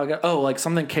even know how I got. Oh, like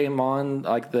something came on,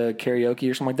 like the karaoke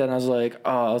or something like that, and I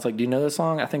was like, do you know this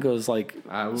song? I think it was like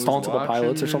Stone Temple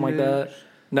Pilots or something like that.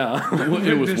 No,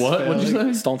 It was what? What'd you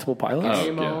say? Stone Temple Pilots. Oh.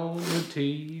 Came yeah. on the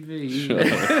TV.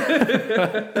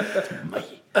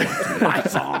 My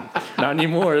song. Not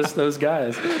anymore. It's those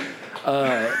guys.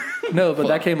 No, but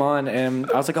that came on, and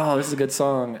I was like, "Oh, this is a good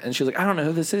song." And she was like, "I don't know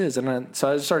who this is." And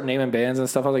so I just started naming bands and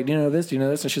stuff. I was like, "Do you know this? Do you know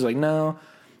this?" And she's like, "No."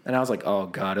 And I was like, "Oh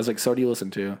God!" I was like, "So what do you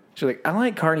listen to?" She's like, "I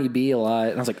like Cardi B a lot."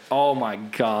 And I was like, "Oh my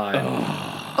God!"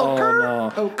 Oh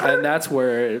no! And that's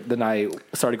where the night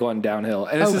started going downhill.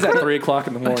 And this is at 3:00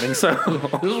 in the morning. So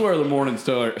This is where the morning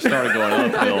started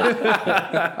going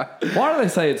uphill. Why do they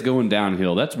say it's going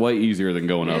downhill? That's way easier than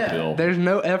going uphill. There's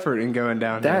no effort in going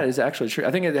down. that is actually true.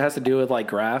 I think it has to do with like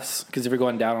graphs, because if you're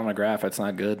going down on a graph, it's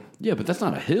not good. Yeah, but that's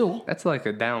not a hill. That's like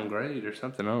a downgrade or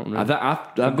something. I don't know.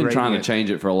 I've been trying to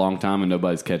change it for a long time, and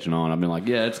nobody's catching on. I've been like,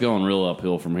 yeah, it's going real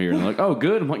uphill from here. And they're like, oh,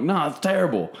 good. I'm like, nah, it's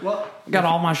terrible. Well, I got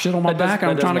all my shit on my back,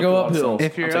 and I'm trying to go uphill.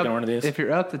 if you're taking one of these. if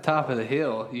you're up the top of the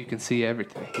hill, you can see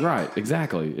everything. Right,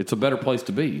 exactly. It's a better place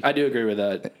to be. I do agree with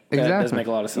that. That does Exactly. make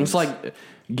a lot of sense. It's like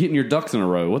getting your ducks in a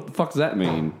row. What the fuck does that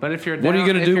mean? But if you're What are you down-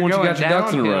 going to if do you're once you going got your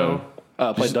ducks in a row?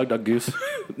 downhill- play Duck Duck Goose.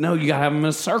 No, you got to have them in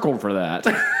a circle for that.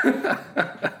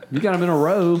 You got them in a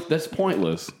row. That's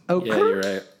pointless. Oh, Yeah, you're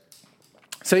right.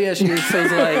 So yeah, she was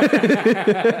like,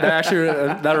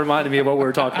 that reminded me of what we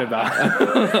were talking about.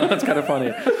 That's kind of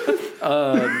funny.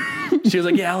 She was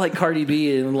like, yeah, I like Cardi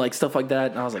B and like stuff like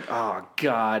that. And I was like, oh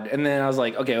God. And then I was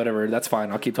like, okay, whatever. That's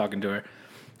fine. I'll keep talking to her.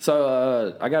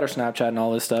 So I got her Snapchat and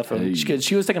all this stuff. And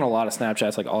she was taking a lot of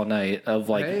Snapchats like all night of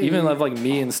like, even of like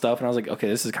me and stuff. And I was like, okay,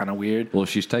 this is kind of weird. Well, if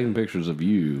she's taking pictures of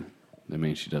you, that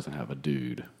means she doesn't have a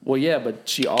dude. Well, yeah, but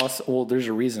she also, well, there's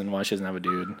a reason why she doesn't have a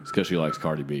dude. It's because she likes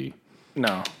Cardi B.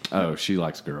 No, Oh, she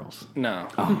likes girls. no.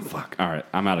 Oh, fuck. All right,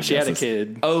 I'm out of She had a guesses.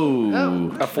 kid. Oh.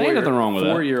 Ain't nothing wrong with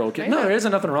that. 4-year-old kid. No, there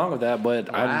isn't nothing wrong with that,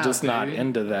 but I'm just not dude.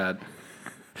 into that.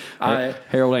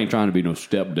 Harold ain't trying to be no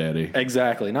stepdaddy.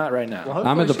 Exactly, not right now. Well,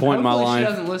 I'm at the hopefully point in my hopefully life- She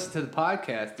doesn't listen to the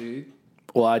podcast, dude.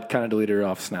 Well, I kind of deleted her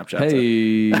off Snapchat.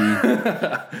 Hey,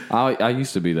 I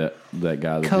used to be that guy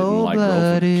that didn't like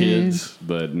girls with kids,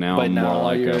 but now but I'm now more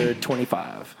like you're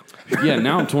 25. yeah.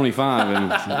 Now I'm 25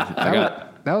 and I got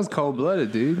That was cold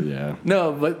blooded, dude. yeah.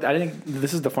 No, but I think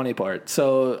this is the funny part.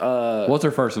 So, What's her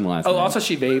first and last name? also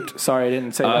she vaped. Sorry, I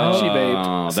didn't say that. She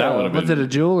vaped. that would've been- Was it a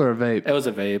jewel or a vape? It was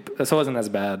a vape, so it wasn't as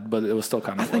bad, but it was still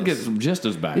kind of. I think it's just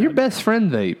as bad. Your best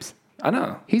friend vapes. I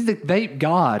know. He's the vape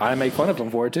god. I make fun of him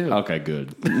for it too. okay.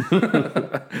 Good.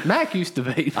 Mac used to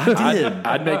vape.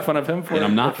 I'd make fun of him for it. And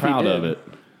I'm not if he proud did. of it.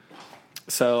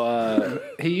 So,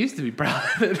 He used to be proud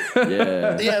of it.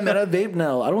 Yeah. yeah, man, I vape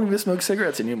now. I don't even smoke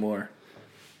cigarettes anymore.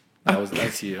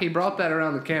 That's you. He brought that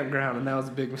around the campground, and that was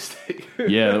a big mistake.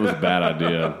 Yeah, that was a bad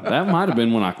idea. That might have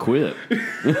been when I quit.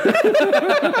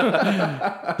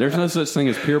 There's no such thing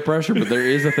as peer pressure, but there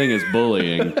is a thing as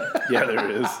bullying, Yeah, there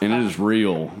is. and it is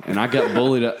real. And I got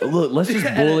bullied. Look, let's just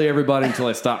bully everybody until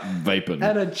they stop vaping.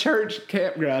 At a church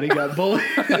campground, he got bullied.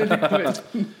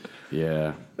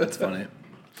 Yeah. That's funny.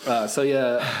 So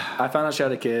yeah, I found out she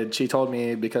had a kid. She told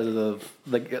me because of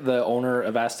the owner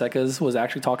of Aztecas was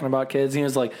actually talking about kids. He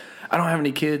was like, I don't have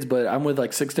any kids, but I'm with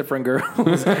like 6 different girls,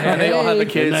 and they all have a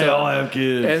kid. And they all have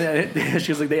kids. And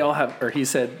she was like, they all have, or he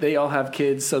said they all have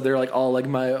kids, so they're like all like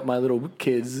my little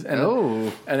kids. And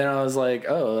and then I was like,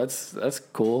 oh, that's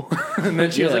cool. And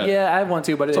then she was like, yeah, I have one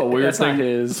too, but It's a weird that's thing. not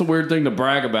his. It's a weird thing to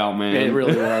brag about, man. It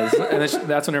really was. And then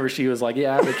that's whenever she was like,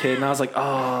 yeah, I have a kid. And I was like,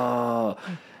 oh.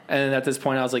 And at this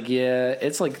point, I was like, yeah,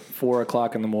 it's like 4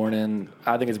 o'clock in the morning.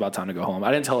 I think it's about time to go home. I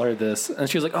didn't tell her this. And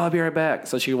she was like, oh, I'll be right back.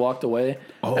 So she walked away.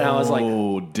 And I was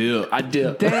like, dip. I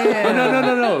dipped. Damn.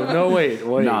 No, wait.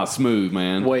 Nah, smooth,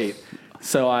 man. Wait.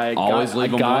 So I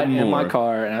got in my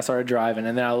car and I started driving.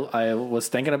 And then I was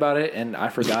thinking about it and I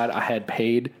forgot I had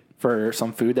paid for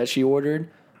some food that she ordered.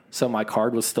 So my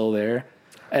card was still there.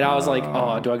 And I was like,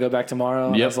 oh, do I go back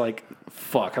tomorrow? And I was like,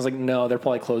 fuck. I was like, no, they're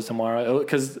probably closed tomorrow.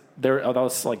 Because that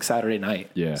was like Saturday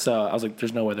night. Yeah. So I was like,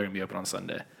 there's no way they're going to be open on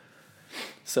Sunday.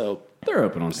 So They're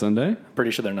open on Sunday.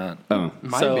 pretty sure they're not. Oh.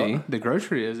 Might be. The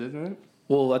grocery is, isn't it?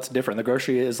 Well, that's different. The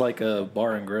grocery is like a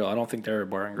bar and grill. I don't think they're a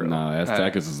bar and grill. No,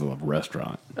 Aztecas is a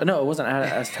restaurant. No, it wasn't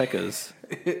at Aztecas.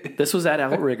 This was at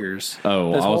Outriggers.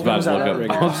 Oh, This I was whole thing about to at look up.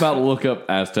 Outriggers. I was about to look up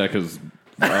Aztecas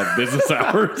business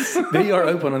hours. They are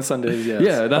open on Sundays, yes.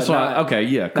 Yeah, that's But why. Okay,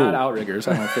 yeah, cool. Not Outriggers,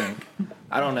 I don't think.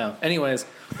 I don't know. Anyways,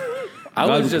 I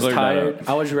Glad was we just cleared that tired. up.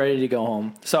 I was ready to go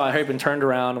home. So I happened turned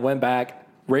around, went back,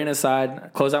 ran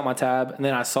inside, closed out my tab, and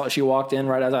then I saw she walked in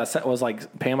right as I was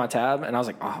like paying my tab, and I was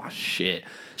like, oh, shit.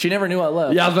 She never knew I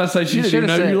left. Yeah, I was about to say, she didn't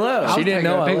even know you left. She didn't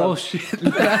know I big left. old shit.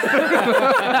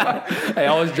 Hey,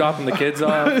 I was dropping the kids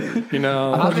off, you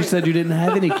know. I thought you said you didn't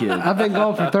have any kids. I've been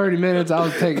gone for 30 minutes. I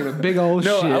was taking a big old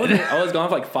No, shit. I was gone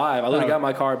for like 5. I literally got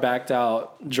my car backed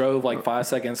out, drove like 5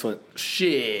 seconds, went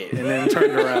shit, and then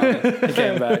turned around and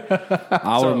came back.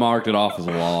 I would have marked it off as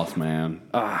a loss, man.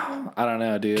 I don't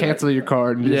know, dude. Cancel your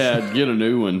card. And just, Yeah, get a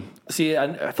new one. See,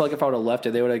 I feel like if I would have left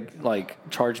it, they would have like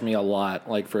charged me a lot,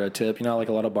 like for a tip. You know, like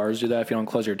a lot of bars do that. If you don't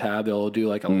close your tab, they'll do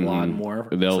like a lot more.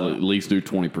 They'll So, at least do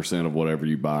 20% of whatever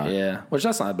you buy. yeah, which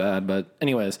that's not bad. But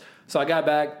anyways, so I got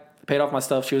back, paid off my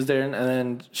stuff. She was there, and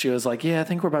then she was like, "Yeah, I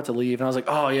think we're about to leave." And I was like,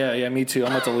 "Oh yeah, me too.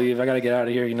 I'm about to leave. I got to get out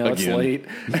of here. You know, it's Again. late."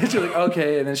 And she's like,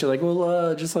 "Okay," and then she's like,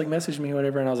 "Well, just like message me, or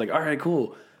whatever." And I was like, "All right,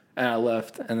 cool." And I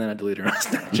left, and then I deleted her on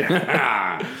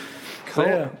Snapchat. So,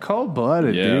 yeah.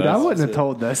 Cold-blooded, Yeah, dude. I that's- wouldn't have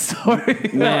told that story.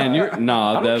 Man, don't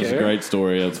that was a care. great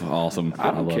story. That's awesome.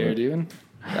 I don't love care, it. dude.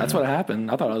 That's what happened.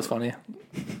 I thought it was funny.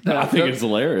 I think it's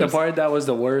hilarious. The part that was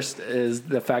the worst is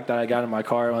the fact that I got in my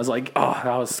car and I was like, "Oh,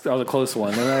 that was a close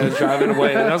one." And I was driving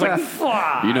away, and I was like,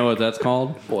 "Fuck!" You know what that's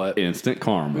called? What? Instant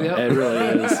karma. Yep. It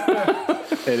really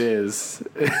is. It is.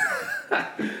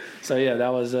 So yeah, that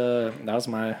was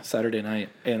my Saturday night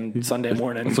and Sunday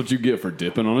morning. That's what you get for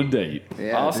dipping on a date.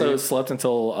 Yeah, I also dude. slept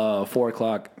until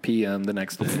 4:00 p.m. the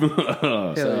next day.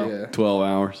 Hell so- yeah. 12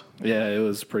 hours. Yeah, it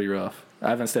was pretty rough. I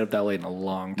haven't stayed up that late in a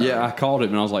long time. Yeah, I called him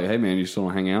and I was like, "Hey man, you still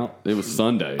want to hang out?" It was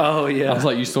Sunday. Oh, yeah. I was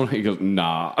like, "You still?" He goes,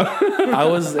 "Nah." I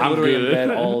was I'm literally in good. bed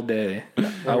all day.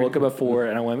 I woke up at 4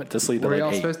 and I went to sleep Were at y'all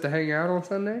like 8. supposed to hang out on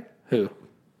Sunday? Who?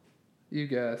 You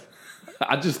guys.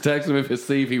 I just texted him to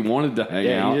see if he wanted to hang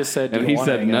Yeah, out. you just said, "Do and you he wanna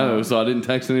said hang no, out?" so I didn't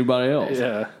text anybody else.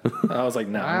 Yeah. I was like,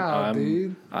 no, Wow,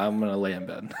 dude. I'm going to lay in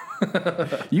bed.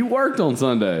 You worked on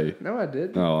Sunday. No, I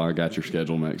did. Oh, I got your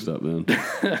schedule mixed up then.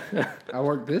 I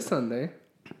worked this Sunday.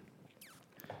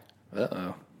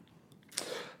 Uh-oh.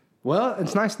 Well,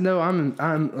 it's nice to know I'm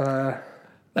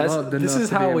loved This enough is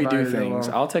to how be we do invited things.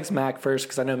 along. I'll text Mac first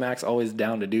because I know Mac's always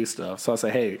down to do stuff. So I'll say,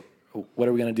 hey, what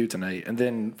are we going to do tonight? And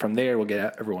then from there, we'll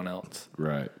get everyone else.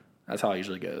 Right. That's how it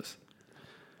usually goes.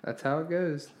 That's how it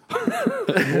goes.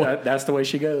 That's the way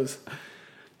she goes.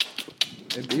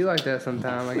 It'd be like that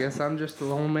sometime. I guess I'm just a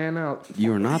lone man out.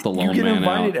 You are not the lone You get man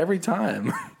invited out. every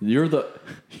time. You're like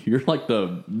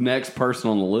the next person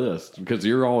on the list because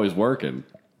you're always working.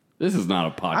 This is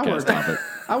not a podcast topic.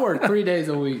 I work 3 days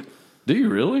a week. Do you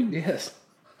really? Yes.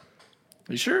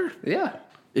 You sure? Yeah.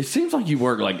 It seems like you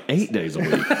work like 8 days a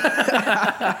week.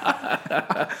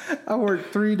 I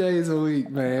work 3 days a week,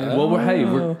 man. Well,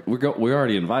 we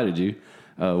already invited you.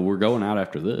 We're going out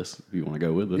after this. If you want to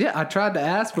go with us? Yeah, I tried to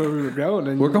ask where we were going.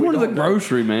 And We're going we to the don't know.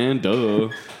 grocery, man. Duh.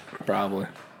 What Probably.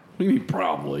 do you mean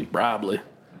probably? Probably.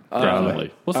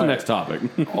 Probably. What's the next topic?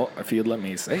 Oh, if you'd let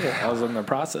me say it, I was in the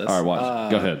process. All right,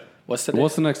 watch. Go ahead. What's today?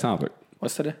 What's the next topic?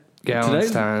 What's today?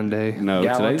 Valentine's Day. No,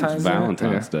 today's Valentine's Day?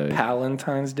 Valentine's Day.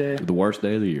 Valentine's Day. The worst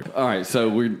day of the year. All right, so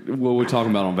what we're talking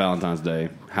about on Valentine's Day?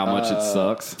 How much it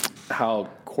sucks? How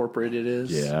corporate it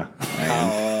is. Yeah,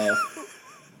 How,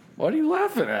 what are you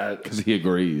laughing at? because he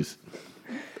agrees.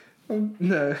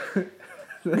 No.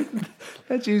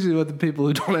 That's usually what the people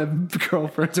who don't have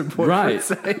girlfriends or boyfriends Right.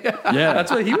 say. Yeah.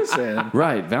 That's what he was saying.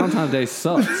 Right. Valentine's Day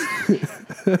sucks.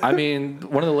 I mean,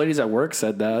 one of the ladies at work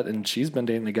said that, and she's been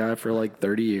dating the guy for like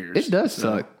 30 years. It does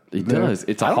suck. It does.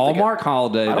 It's a I don't think Hallmark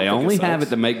holiday. don't They think only it have it sucks.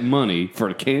 to make money for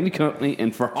the candy company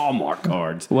and for Hallmark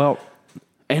cards. Well,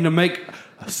 And to make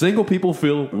single people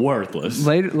feel worthless.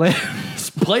 later.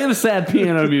 Play the sad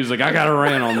piano music. I got a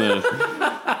rant on this.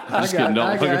 Just kidding. Don't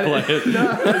I fucking got play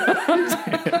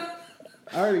it.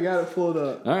 I already got it pulled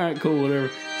up. All right, cool, whatever.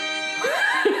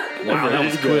 Wow, that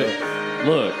was quick.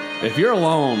 Look, if you're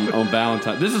alone on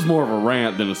Valentine's, this is more of a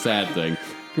rant than a sad thing.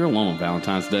 If you're alone on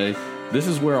Valentine's Day, this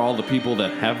is where all the people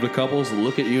that have the couples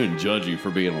look at you and judge you for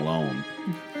being alone.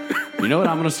 You know what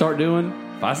I'm going to start doing?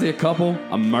 If I see a couple,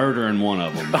 I'm murdering one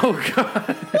of them. Oh,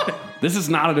 God. This is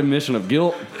not an admission of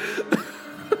guilt.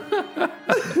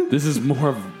 This is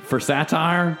more for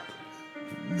satire.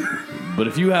 But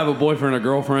if you have a boyfriend or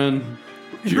girlfriend,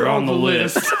 you're on the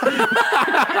list.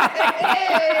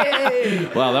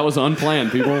 Wow, that was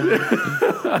unplanned, people.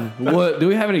 What? Do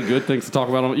we have any good things to talk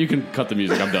about? You can cut the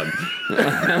music. I'm done.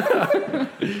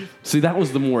 See, that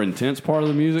was the more intense part of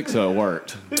the music, so it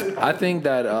worked. I think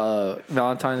that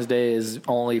Valentine's Day is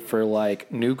only for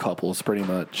like new couples, pretty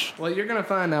much. Well, you're gonna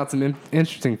find out some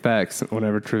interesting facts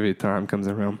whenever trivia time comes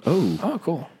around. Oh,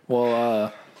 cool.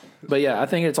 Well, but yeah, I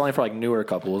think it's only for like newer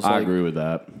couples. I Like, agree with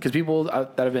that. because people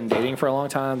that have been dating for a long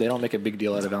time, they don't make a big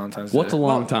deal out of Valentine's What's a Day.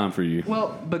 long time for you?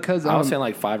 Well, because I was saying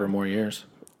like 5 or more years.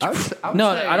 I would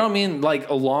No, say, I don't mean like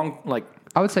a long like.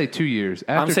 I would say 2 years.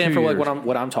 After I'm saying 2 for like years.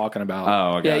 what I'm talking about.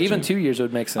 Oh, I yeah, got even you. 2 years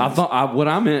would make sense. What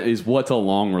I meant is what's a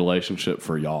long relationship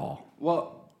for y'all?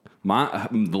 Well,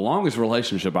 The longest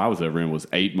relationship I was ever in was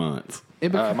 8 months.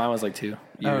 mine was like 2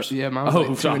 years. yeah, mine was Oh,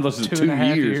 like so this is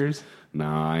 2.5 years.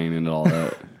 Nah, I ain't into all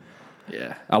that.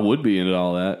 Yeah. I would be into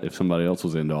all that if somebody else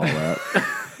was into all that.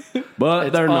 But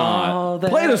It's they're all not. that-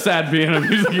 Play the sad piano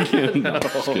music again. No,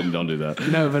 just kidding. Don't do that.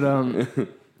 No, but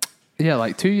yeah,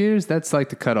 like 2 years. That's like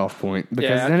the cutoff point because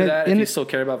Yeah, after then that, then if you still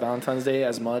care about Valentine's Day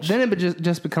as much, then it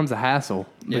just becomes a hassle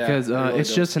because it really it's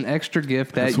does. just an extra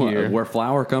gift that That's what- year. where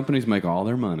flower companies make all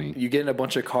their money. you get in a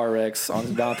bunch of car wrecks on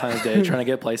Valentine's Day trying to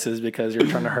get places because you're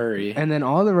trying to hurry. And then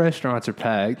all the restaurants are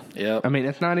packed. Yep. I mean,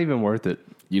 it's not even worth it.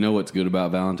 You know what's good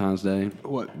about Valentine's Day?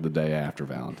 What? The day after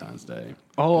Valentine's Day.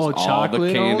 Oh, 'Cause chocolate all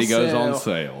the candy on goes sale. on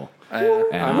sale.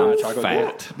 And I'm not a I'm chocolate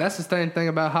fat. That's the same thing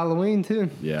about Halloween too.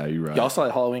 Yeah, you're right. Y'all saw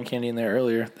that Halloween candy in there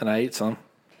earlier, and I ate some.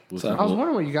 What's So- that? I was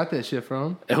wondering where you got that shit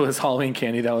from. It was Halloween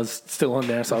candy that was still in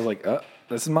there, so I was like,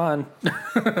 this is mine.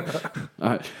 All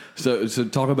right. So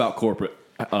talk about corporate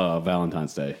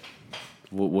Valentine's Day.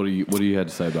 What do you have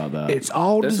to say about that? It's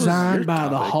all This was designed your by the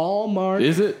topic. Hallmark.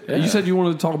 Is it? Yeah. You said you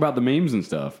wanted to talk about the memes and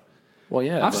stuff. Well,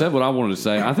 yeah. I've but- said what I wanted to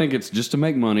say. I think it's just to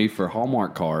make money for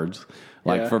Hallmark cards,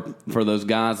 like Yeah. for those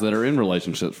guys that are in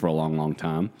relationships for a long, long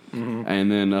time, Mm-hmm. and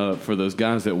then for those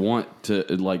guys that want to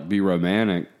like be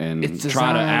romantic and It's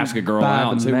try to designed ask a girl by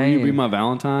out and the say, "Will you be man." my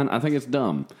Valentine?" I think it's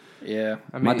dumb. yeah.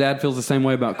 My dad feels the same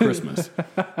way about Christmas.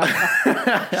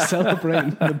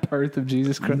 Celebrating the birth of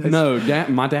Jesus Christ. No,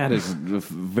 my dad is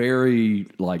very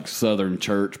like Southern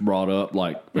church brought up.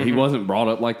 Like he wasn't brought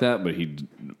up like that, but he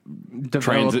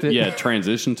Developed it.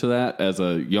 transitioned to that as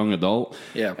a young adult.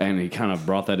 Yeah. and he kind of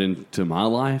brought that into my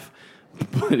life.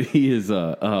 But he is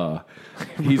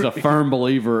he's a firm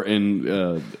believer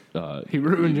in He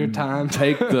ruined your time.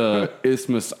 take the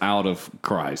isthmus out of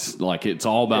Christ. Like it's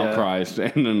all about Yeah. Christ,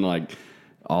 and then like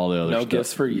all the other No stuff.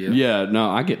 gifts for you. Yeah, no,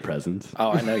 I get presents.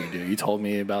 Oh, I know you do. You told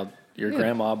me about your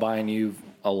grandma buying you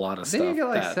a lot of stuff. Didn't you get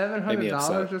like that made me $700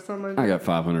 upset. or something like I that?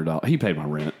 got $500. He paid my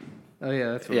rent. Oh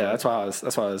yeah, that's what Yeah, that's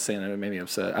why I was saying it made me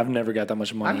upset. I've never got that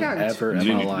much money I've gotten ever in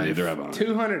my life.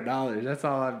 $200. That's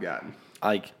all I've gotten.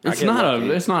 Like It's I get not lucky.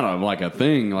 it's not a like a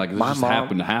thing. Like it My just mom-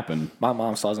 happened to happen. My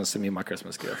mom still hasn't sent me my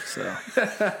Christmas gift, so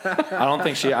I don't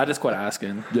think I just quit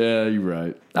asking. Yeah, you're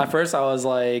right. At first, I was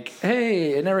like,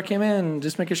 "Hey, it never came in.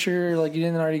 Just making sure like you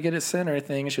didn't already get it sent or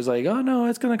anything." And she was like, "Oh no,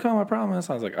 it's gonna come. I promise."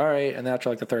 I was like, "All right." And then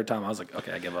after like the third time, I was like,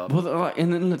 "Okay, I give up." Well,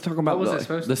 and then talking about What was it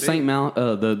supposed the to be? Saint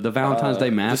the Valentine's Day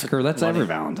massacre. That's money. every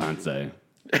Valentine's Day.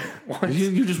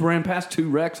 You just ran past 2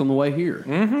 wrecks on the way here.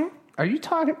 Are you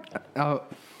talking? Oh,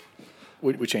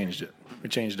 We changed it. We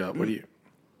changed it up. What do you?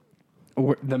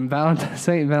 the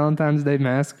St. Valentine's Day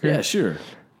massacre. Yeah, sure.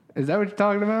 Is that what you're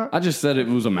talking about? I just said it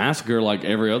was a massacre like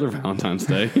every other Valentine's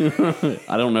Day.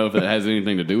 I don't know if it has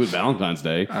anything to do with Valentine's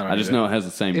Day. I just know it has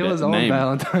the same It was on name.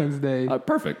 Valentine's Day,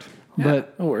 Perfect.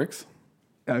 but It works.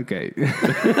 Okay.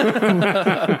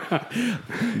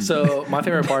 So my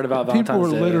favorite part about People Valentine's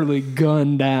were Day. literally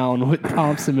gunned down with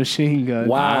Thompson machine guns.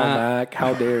 Wow, Mac,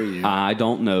 how dare you? I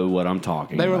don't know what I'm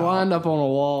talking They were about. lined up on a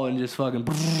wall and just fucking.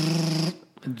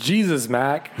 Jesus,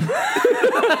 Mac.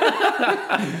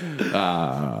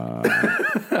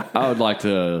 I would like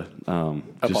to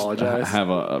just Apologize. have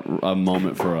a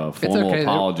moment for a formal okay,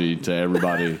 apology to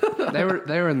everybody. They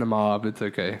were in the mob. It's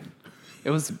okay.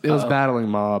 It was battling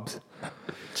mobs.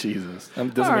 Jesus.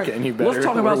 That doesn't make it any better. Let's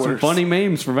talk or about some worse. funny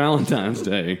memes for Valentine's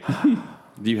Day.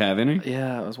 Do you have any?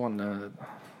 Yeah, I was wanting to.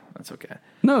 That's okay.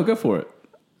 No, go for it.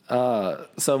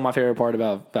 So my favorite part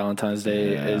about Valentine's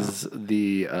Day is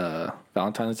the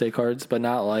Valentine's Day cards, but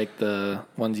not like the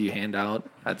ones you hand out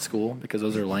at school because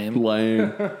those are lame.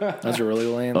 Lame. Those are really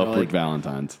lame. They're Upward like,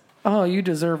 Valentine's. oh, you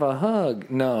deserve a hug.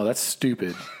 No, that's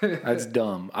stupid. That's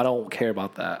dumb. I don't care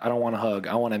about that. I don't want a hug.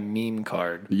 I want a meme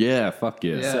card. Yeah, fuck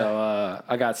yes. Yeah. So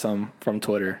I got some from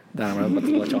Twitter that I'm about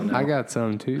to let y'all know. I got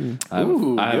some too. I have,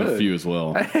 Ooh, I have a good. few as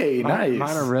well. Hey, nice.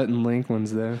 Mine are Rhett and Link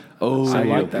ones though. Oh, I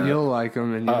like that. You'll like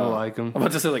them and you'll like them. I'm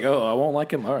about to say like, oh, I won't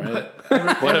like him. All right,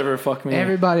 whatever. Fuck me.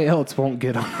 Everybody else won't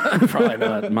get them. Probably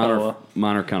not.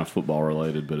 Mine are kind of football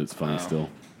related, but it's funny still.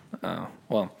 Oh,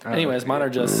 well. Anyways, mine are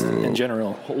just in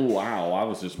general. Oh, wow. I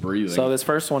was just breathing. So this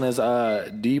first one is,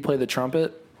 do you play the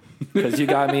trumpet? Because you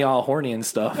got me all horny and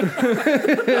stuff. I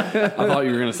thought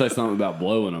you were going to say something about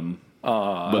blowing them,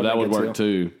 but that would work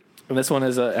too. And this one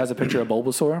is has a picture of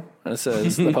Bulbasaur, and it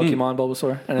says the Pokemon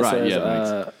Bulbasaur, and it Right, says,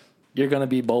 yeah, thanks. "You're gonna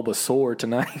be Bulbasaur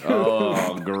tonight."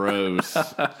 Oh, gross.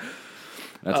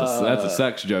 That's a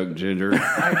sex joke, Ginger.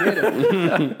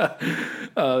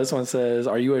 This one says,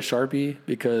 "Are you a Sharpie?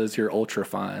 Because you're ultra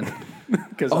fine."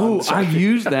 Because Oh, I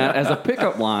used that as a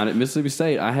pickup line at Mississippi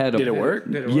State. I had a. Did it work?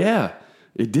 Yeah,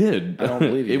 it did. I don't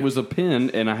believe you. It was a pen,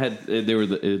 and I had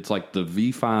it's like the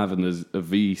V5 and the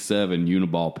V7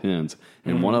 Uniball pens,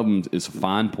 and one of them is a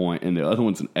fine point, and the other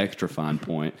one's an extra fine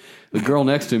point. The girl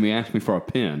next to me asked me for a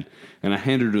pen, and I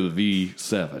handed her the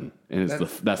V7, and that's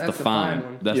the fine.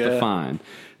 one. That's the fine.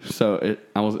 So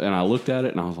I looked at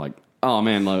it, and I was like, oh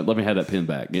man, let me have that pen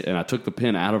back. And I took the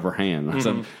pen out of her hand. I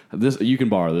said, "This, you can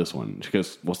borrow this one." She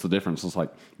goes, "What's the difference?" I was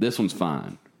like, "This one's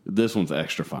fine. This one's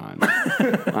extra fine."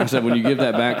 I said, "When you give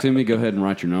that back to me, go ahead and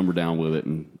write your number down with it."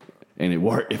 And it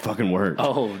worked. It fucking worked.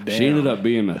 Oh, damn. She ended up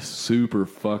being a super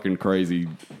fucking crazy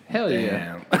Hell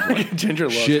yeah. Damn. Ginger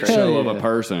loves shit crazy. show Hell of a yeah.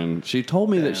 person. She told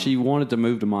me that she wanted to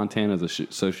move to Montana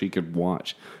so she could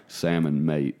watch Salmon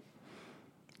Mate.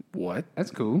 What?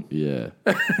 That's cool. Yeah.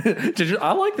 Ginger,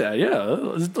 I like that. Yeah.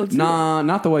 Let's Nah,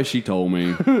 not the way she told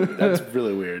me. That's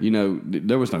really weird. You know,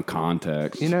 there was no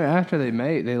context. You know, after they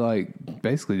mate, they like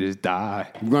basically just die.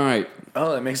 Right.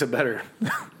 Oh, that makes it better.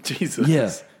 Jesus.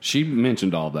 Yes. She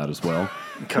mentioned all of that as well.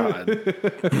 God.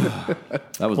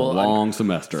 That was Well, a long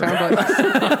semester. Sounds like,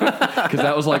 Because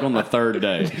that was like on the third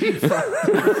day.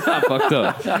 I fucked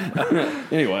up.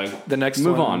 Anyway, The next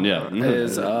move one on. Yeah.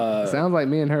 is sounds like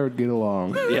me and her would get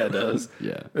along. yeah, it does.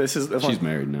 Yeah. This She's one's,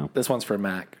 married now. This one's for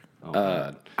Mac.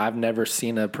 God. I've never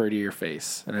seen a prettier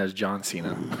face, and it has John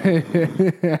Cena.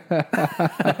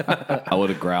 I would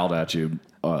have growled at you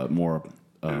more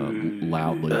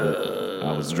loudly, but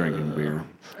I was drinking beer.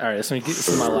 All right, so this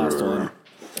is my last one.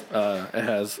 It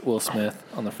has Will Smith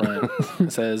on the front.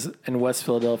 It says, "In West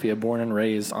Philadelphia, born and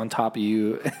raised, on top of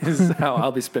you is how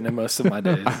I'll be spending most of my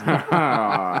days."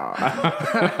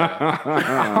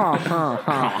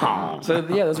 So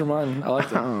yeah, those are mine. I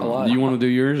liked it a lot. Do you want to do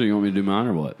yours or you want me to do mine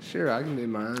or what? Sure, I can do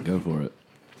mine. Go for it.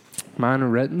 Mine are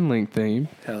Rhett and Link theme.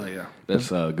 Hell yeah.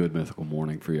 That's a good mythical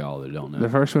morning for y'all that don't The know.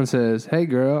 first one says, "Hey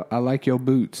girl, I like your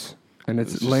boots." And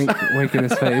it's Link winking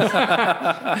his face.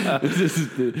 I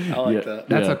like that.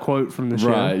 That's Yeah. a quote from the show.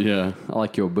 Right, yeah. I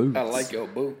like your boots. I like your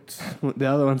boots. The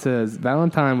other one says,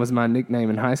 "Valentine was my nickname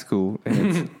in high school."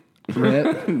 And it's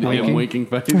Rhett Liam winking. winking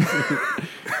face.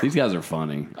 These guys are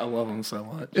funny. I love them so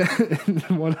much.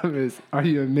 One of them is, "Are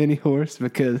you a mini horse?"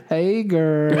 Because, hey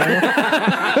girl.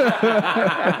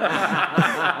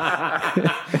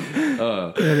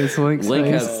 And it's Link's Link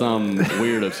face. has some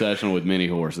weird obsession with mini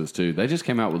horses too. They just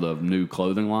came out with a new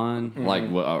clothing line,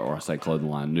 or I say clothing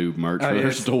line, new merch for their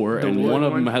yes. store, The and wood one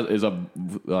of them one? is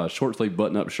a short sleeve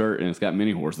button up shirt, and it's got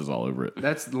mini horses all over it.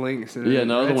 That's Link's. Yeah,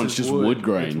 and the other Rhett's one's is just wood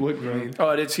grain. It's wood grain. Oh,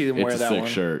 I did see them It's wear a that sick one.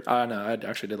 shirt. I know. I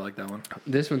actually did like that one.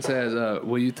 This one says,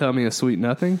 "Will you tell me a sweet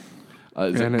nothing?"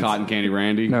 Is And it it's- Cotton Candy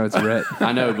Randy? No, it's Rhett.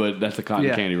 I know, but that's a Cotton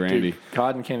Yeah. Candy Randy.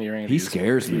 Cotton Candy Randy. He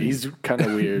scares me. He's kind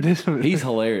of weird. He's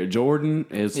hilarious. Jordan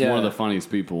is Yeah. one of the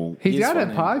funniest people. He's He's got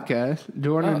funny. a podcast,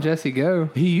 Jordan and Jesse Go.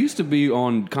 He used to be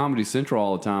on Comedy Central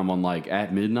all the time on like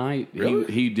at midnight. Really?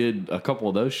 He did a couple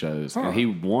of those shows, and he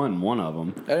won one of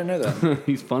them. I didn't know that.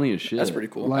 He's funny as shit. That's pretty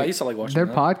cool. Like, I used to like watching their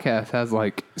that. podcast has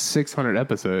like 600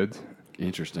 episodes.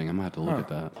 Interesting. I'm gonna have to look at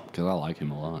that because I like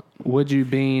him a lot. Would you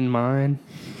bean mine?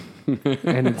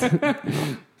 And it's,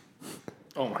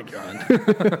 Oh my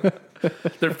god.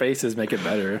 Their faces make it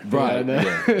better. Right.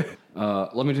 Yeah.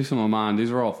 Let me do some of mine.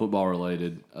 These are all football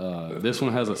related. This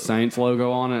one has a Saints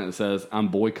logo on it. It says, "I'm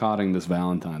boycotting this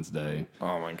Valentine's Day."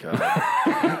 Oh my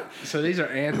god. So these are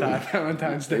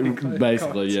anti-Valentine's Day.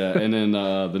 Basically, yeah. And then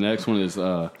the next one is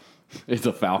it's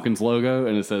a Falcons logo,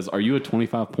 and it says, "Are you a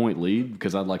 25-point lead?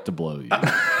 Because I'd like to blow you."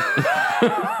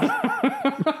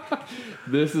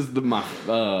 This is my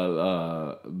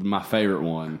favorite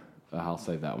one. I'll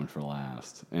save that one for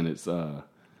last. And it's Does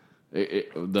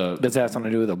that have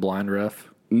something to do with a blind ref?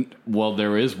 well,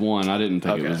 there is one. I didn't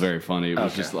think it Okay. was very funny. It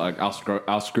was Okay. just like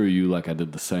I'll screw you like I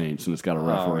did the Saints, and it's got a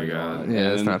referee God. on it. Yeah,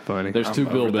 And it's not funny. There's two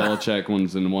I'm Bill over that. Belichick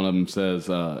ones, and one of them says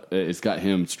it's got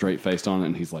him straight faced on it,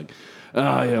 and he's like,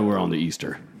 "Oh yeah, we're on to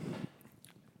Easter."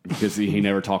 Because he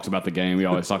never talks about the game. He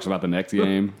always talks about the next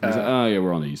game. He's like, "Oh yeah,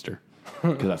 we're on to Easter."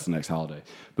 Because that's the next holiday.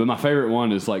 But my favorite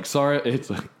one is like, sorry,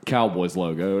 it's a Cowboys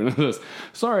logo. And it says,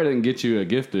 "Sorry I didn't get you a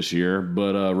gift this year,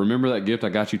 but remember that gift I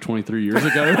got you 23 years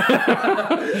ago?"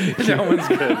 That one's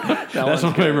good. That's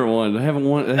my favorite one. They haven't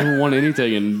won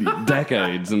anything in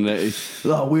decades. And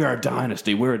we are a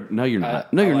dynasty. No, you're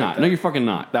not. No, you're like not. that. No, you're fucking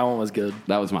not. That one was good.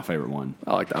 That was my favorite one.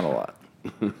 I like that a lot.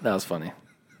 That was funny.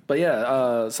 But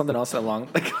yeah, something else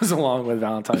that goes along with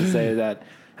Valentine's Day that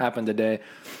happened today.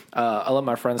 I let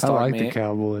my friends I talk like me. the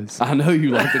Cowboys. I know you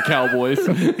like the Cowboys,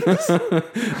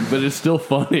 but it's still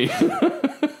funny.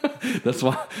 That's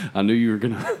why I knew you were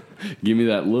going to give me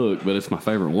that look, but it's my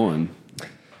favorite one.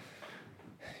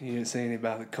 You didn't say anything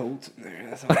about the Colts in there.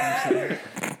 That's all I'm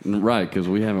saying. Right, because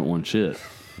we haven't won shit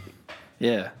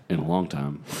Yeah, in a long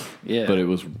time. yeah. But it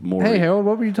was more. Hey, Harold,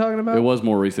 what were you talking about? It was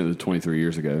more recent than 23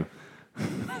 years ago.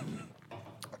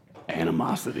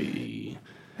 Animosity.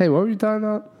 Hey, what were you talking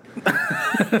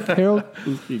about? Harold?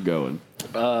 Keep going.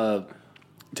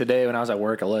 Today when I was at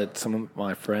work, I let some of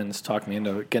my friends talk me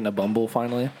into getting a Bumble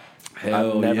finally.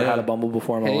 Hell I've never yeah. had a Bumble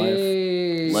before in my life.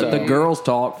 Hey, Let the girls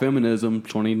talk. Feminism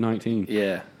 2019.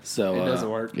 Yeah, so it doesn't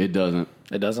work. It doesn't.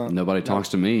 It doesn't. Nobody talks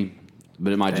to me,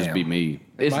 but it might just Damn. be me.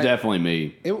 It's might- definitely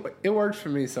me. It works for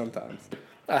me sometimes.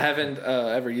 I haven't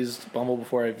ever used Bumble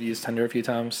before. I've used Tinder a few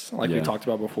times, like we Yeah. talked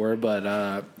about before, but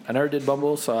I never did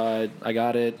Bumble, so I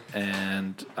got it,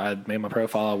 and I made my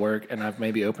profile at work, and I've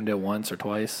maybe opened it once or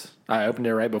twice. I opened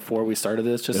it right before we started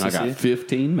this, just And to I got see.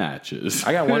 15 matches.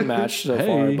 I got one match so Hey.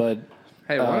 far, but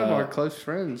Hey, one of our close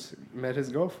friends met his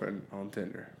girlfriend on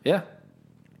Tinder. yeah,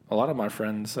 a lot of my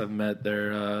friends have met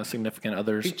their significant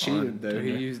others. He on cheated though.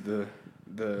 He Tinder. used the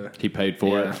He paid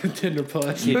for Yeah. it. Tinder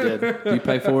Plus. He did. You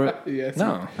pay for it? Yes.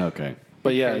 No, Okay.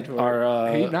 but yeah, Paid for it.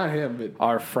 our He, not him, but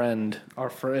our friend. our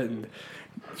friend.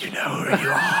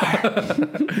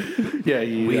 Yeah,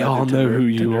 We all know who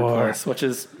you are. Plus, which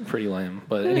is pretty lame.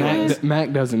 But anyways,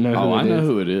 Mac doesn't know who Oh, it I know is.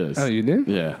 who it is. Oh, you do?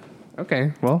 Yeah.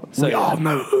 Okay, well. so, yeah.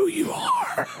 know who you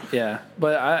are. Yeah,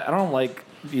 but I don't like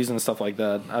using stuff like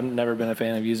that. I've never been a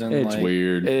fan of using. It's like,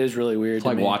 weird. It is really weird. It's to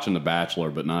like me. watching The Bachelor,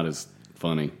 but not as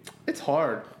funny. It's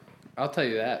hard. I'll tell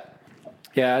you that.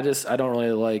 Yeah, I don't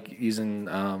really like using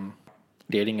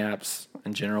dating apps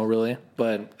in general, really.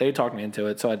 But they talked me into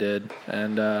it, so I did,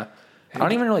 and I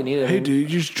don't even really need it. I mean,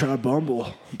 Dude, you should try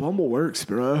Bumble. Bumble works,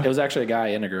 bro. it was actually a guy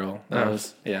and a girl. That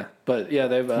was but yeah,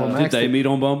 they've Did they meet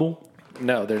on Bumble?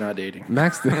 no, they're not dating,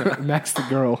 Max the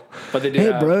girl. but they do. Hey,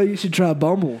 have- bro, you should try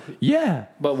Bumble. Yeah.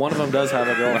 But one of them does have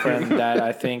a girlfriend that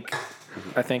I think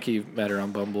he met her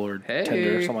on Bumble or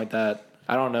Tinder or something like that.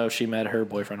 I don't know if she met her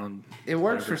boyfriend on. It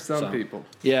works whatever, for some so. people.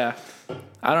 Yeah,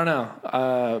 I don't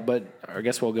know, but I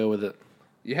guess we'll go with it.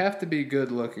 You have to be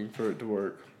good looking for it to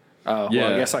work. Oh, Yeah.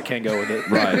 well, I guess I can't go with it.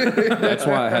 Right. That's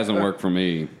why it hasn't worked for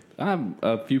me.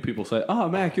 A few people say, "Oh,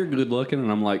 Mac, you're good looking,"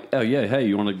 and I'm like, "Oh yeah, hey,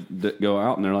 you want to go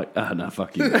out?" And they're like, "Ah, no,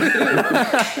 fuck you. You're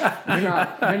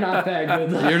not that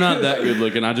good. You're not that good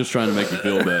looking. I'm just trying to make you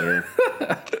feel better."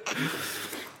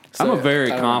 I'm a very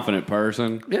confident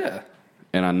person, Yeah,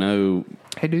 and I know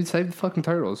Hey, dude, save the fucking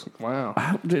turtles. Wow.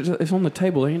 it's on the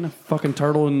table. There ain't a fucking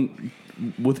turtle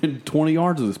within 20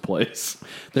 yards of this place.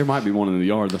 There might be one in the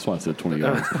yard. That's why I said 20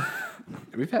 yards.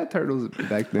 We've had turtles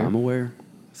back then. I'm aware.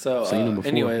 so Seen them before.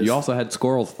 anyways, You also had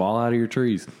squirrels fall out of your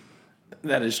trees.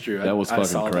 that is true. That was I fucking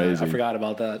saw that. crazy. I forgot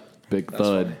about that. big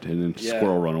thud, and then Yeah.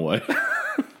 squirrel run away.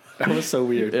 That was so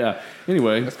weird. Yeah.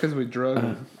 Anyway, That's because we drug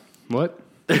him. What?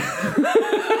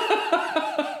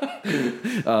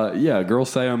 yeah, girls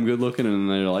say I'm good looking, and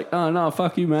they're like, "Oh no,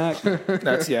 fuck you, Mac."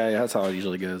 That's that's how it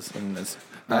usually goes. And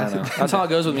I don't know. That's how it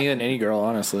goes with me and any girl,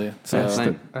 honestly. So Yeah,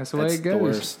 same. That's the way it's it the goes.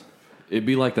 worst. It'd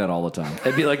be like that all the time.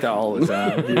 It'd be like that all the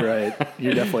time. You're right.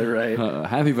 You're definitely right.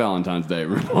 Happy Valentine's Day,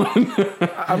 everyone.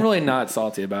 I'm really not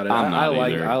salty about it. I'm not I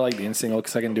either. like being single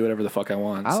because I can do whatever the fuck I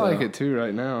want. I so. like it too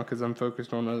right now because I'm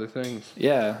focused on other things.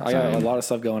 Yeah, I got a lot of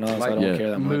stuff going on, so I don't yeah.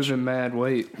 care that much. Moving mad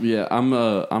weight. Yeah,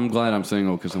 I'm glad I'm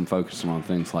single because I'm focusing on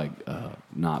things like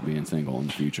not being single in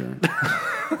the future.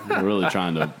 We're really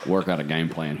trying to work out a game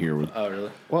plan here with, Oh,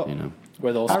 really? Well, you know.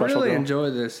 With the whole I special really girl? enjoy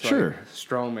this Sure.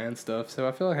 strongman stuff, so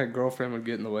I feel like a girlfriend would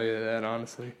get in the way of that,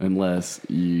 honestly. Unless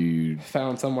you,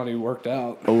 Found someone who worked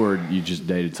out. or you just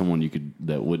dated someone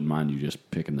that wouldn't mind you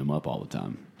just picking them up all the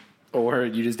time. Or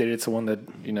you just dated someone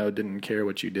that, didn't care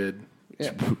what you did.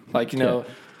 Yeah. Like,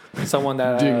 someone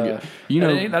that, Didn't get- you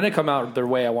know- that didn't come out the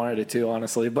way I wanted it to,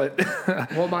 honestly, but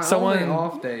Well, my Someone- only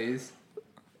off days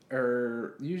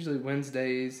are usually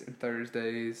Wednesdays and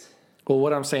Thursdays. well,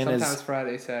 what I'm saying Sometimes is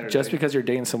Friday, Saturday. just because you're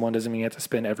dating someone doesn't mean you have to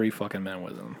spend every fucking minute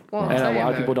with them. Well, I'm and a saying lot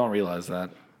of that- people don't realize that.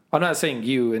 I'm not saying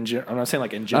you, I'm not saying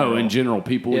like in general. Oh, in general,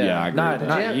 people, yeah, I agree. not- with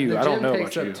that. not- you. The I don't gym know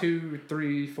takes about up you. 2,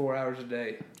 3, 4 hours a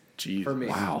day Jeez. for me.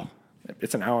 Wow,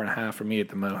 It's an hour and a half for me at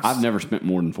the most. I've never spent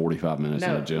more than 45 minutes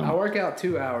in No, a gym. I work out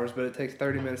 2 hours, but it takes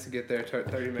 30 minutes to get there.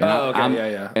 30 minutes. Oh, okay, I'm,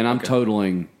 yeah. And I'm Okay.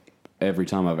 totaling every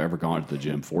time I've ever gone to the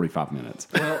gym 45 minutes.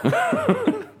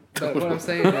 But what I'm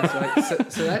saying is,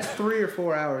 like, so that's 3 or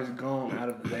 4 hours gone out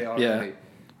of the day already. Yeah.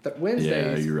 The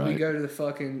Wednesdays, Yeah, you're right. we go to the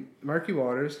fucking Murky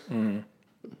Waters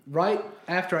right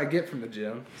after I get from the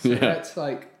gym. So Yeah. that's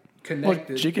like Well,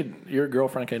 connected. your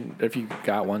girlfriend can, if you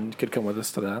got one, could come with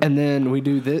us to that. and then we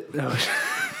do this.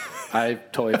 I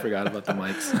totally forgot about the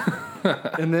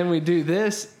mics. And then we do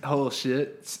this whole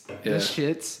shit. Yeah. This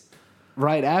shit's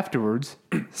right afterwards.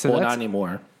 So Well, that's not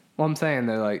anymore. well, I'm saying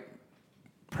that like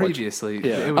previously,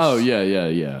 Yeah. it was Oh,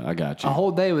 yeah, I got you. a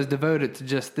whole day was devoted to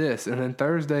just this, and then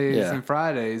Thursdays Yeah. and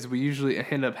Fridays we usually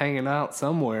end up hanging out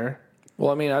somewhere.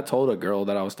 Well, I mean, I told a girl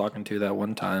that I was talking to that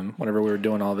one time, whenever we were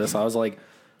doing all this, I was like,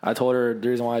 I told her the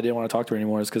reason why I didn't want to talk to her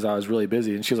anymore is because I was really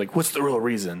busy. And she was like, what's the real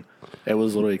reason? It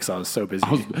was literally because I was so busy.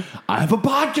 I have a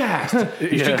podcast.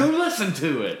 You should go listen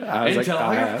to it I was and like, tell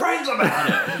all your friends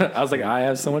about it. I was like, I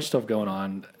have so much stuff going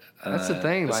on. That's the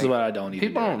thing. This like, is what I don't even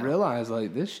People do don't right now. realize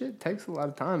like this shit takes a lot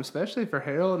of time, especially for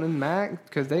Harold and Mac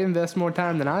because they invest more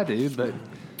time than I do. But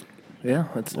Yeah.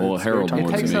 Well, it's Harold very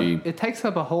more time- than me. it takes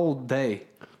up a whole day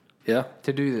Yeah.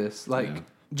 to do this. Like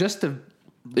just to.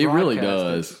 It really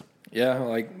broadcast does. Yeah.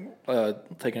 Like,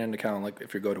 taking into account, like,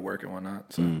 if you go to work and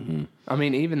whatnot. So, I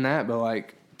mean, even that, but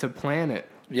like to plan it.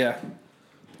 yeah.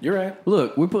 You're right.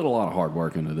 Look, we put a lot of hard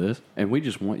work into this, and we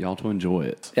just want y'all to enjoy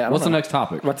it. Yeah, I What's the don't know. next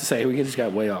topic? I'm about to say, we just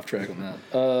got way off track on that.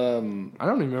 I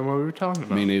don't even remember what we were talking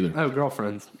about. Me neither. Oh,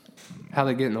 girlfriends. How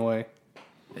they get in the way.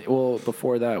 Well,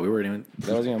 before that, we weren't even,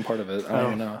 that wasn't even part of it. I don't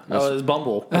even know. Oh, it was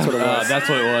Bumble. That's what it was. That's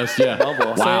what it was. Yeah.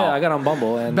 Bumble. So, yeah, I got on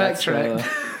Bumble. And that's,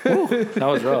 whew, that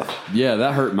was rough. Yeah,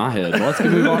 that hurt my head. Let's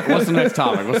move on. What's the next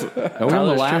topic? Are we on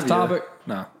the Tyler's last trivia. topic?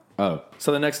 No. Oh,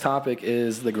 So the next topic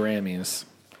is the Grammys.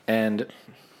 And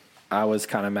I was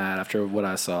kind of mad after what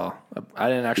I saw. I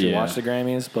didn't actually Yeah. watch the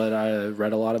Grammys, but I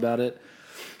read a lot about it.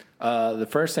 The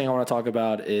first thing I want to talk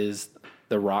about is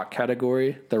the rock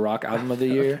category, the rock album of the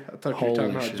year. I thought you were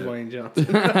talking Holy about shit. Dwayne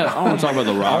Johnson. I want to talk about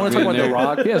the Rock. I wanna talk being about The there.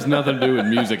 Rock. He has nothing to do with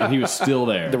music, and he was still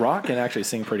there. The Rock can actually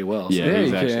sing pretty well. So Yeah, Yeah, he's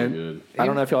he actually can. good. I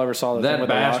don't know if y'all ever saw the thing That with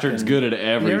The Rock bastard's and- good at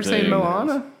everything. You ever seen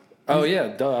Moana? Oh yeah,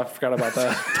 duh! I forgot about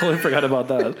that. Totally forgot about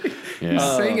that.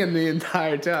 Yeah. Singing the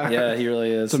entire time. Yeah, he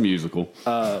really is. It's a musical.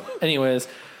 Anyways,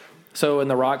 so in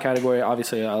the rock category,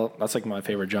 obviously that's like my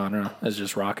favorite genre is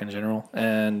just rock in general,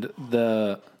 and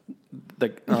the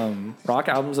rock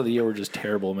albums of the year were just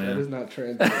terrible, That is man. not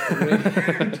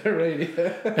translated to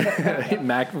radio.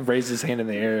 Mac raised his hand in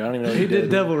the air. I don't even know what he He did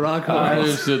double rock I on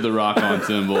just did the rock on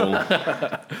symbol.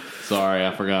 Sorry,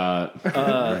 I forgot. There's not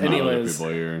other anyways.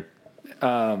 people here.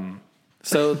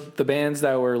 So the bands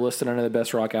that were listed under the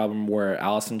best rock album were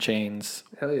Alice in Chains.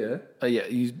 Hell yeah. Yeah,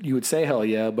 you would say hell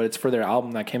yeah, but it's for their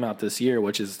album that came out this year,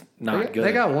 which is not good.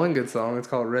 They got one good song. It's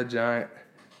called Red Giant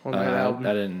on that album.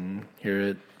 I didn't hear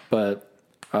it, but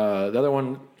the other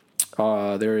one,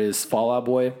 there is Fall Out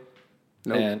Boy,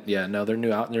 and yeah, no, their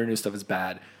new stuff is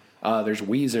bad. There's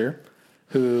Weezer,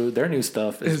 who their new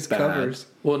stuff is His bad. covers.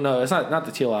 Well, no, it's not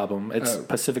the Teal album. It's Oh.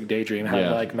 Pacific Daydream. Had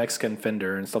Yeah. like Mexican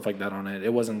Fender and stuff like that on it.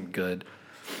 It wasn't good.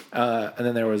 And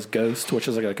then there was Ghost, which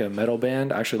is like a metal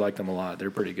band. I actually like them a lot.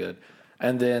 They're pretty good.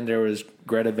 And then there was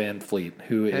Greta Van Fleet,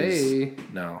 who is Hey.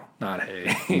 no, not Hey.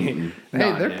 Hey,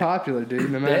 Not they're Hey. popular,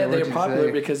 dude. No matter what They're you popular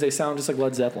say. because they sound just like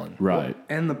Led Zeppelin. Right.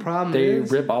 And the problem They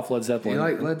is, rip off Led Zeppelin. you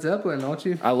like Led Zeppelin, don't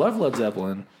you? I love Led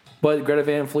Zeppelin, but Greta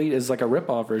Van Fleet is like a rip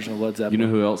off version of Led You Zeppelin. know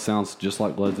who else sounds just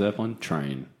like Led Zeppelin?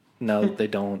 Train. No, they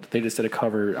don't. They just did a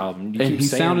cover album. You And keep he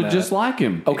saying sounded that. just like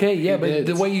him. Okay, yeah, but did.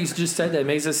 the way you just said that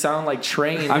makes it sound like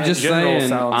Train. I'm in just general saying,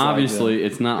 sounds like obviously,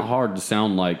 it's not hard to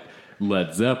sound like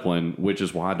Led Zeppelin, which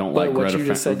is why I don't But like what Greta, you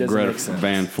just said doesn't Greta make sense.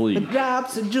 Van Fleet.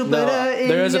 Drops of No,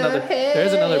 there's another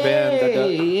band that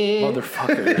does,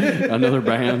 motherfucker. Another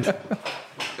band.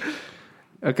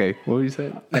 Okay, what were you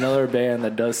saying? Another band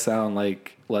that does sound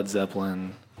like Led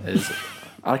Zeppelin is.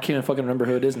 I can't even fucking remember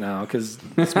who it is now because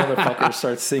this motherfucker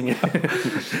starts singing.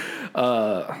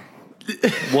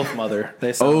 Wolf Mother.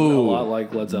 They sound a lot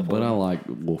like Led Zeppelin. But I like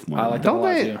Wolfman. I like them a Don't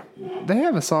lot they? too. They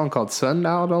have a song called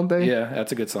Sundial, don't they? Yeah,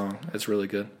 that's a good song. It's really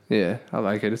good. Yeah, I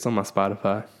like it. It's on my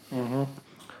Spotify.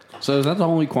 So is that the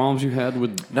only qualms you had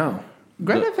with? No.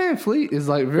 Greta Van Fleet is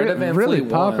like Greta Van really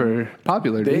Fleet won.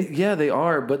 popular. They, Dude. yeah, they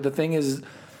are. But the thing is,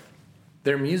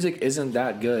 their music isn't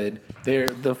that good.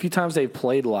 The few times they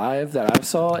played live that I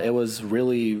saw, it was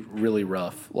really, really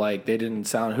rough. Like they didn't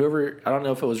sound. I don't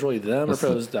know if it was really them or if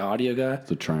it was the audio guy.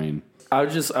 The Train. I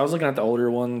was looking at the older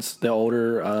ones, the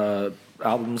older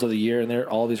albums of the year, and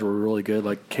all of these were really good.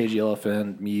 Like KG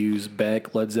Elephant, Muse,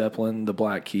 Beck, Led Zeppelin, The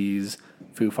Black Keys,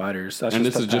 Foo Fighters. That's And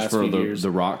just this is the just past for few years.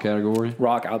 the rock category.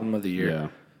 Rock album of the year. Yeah.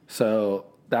 So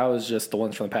that was just the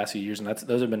ones from the past few years, and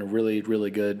those have been really,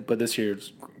 really good. But this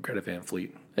year's Greta Van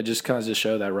Fleet. It just kind of just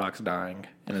showed that rock's dying,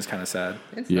 and it's kind of sad.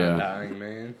 It's Yeah. not dying,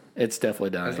 man. It's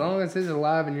definitely dying. As long as it's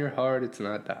alive in your heart, it's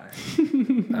not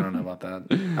dying. I don't know about that.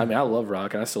 I mean, I love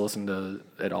rock, and I still listen to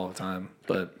it all the time.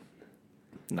 But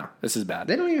no, this is bad.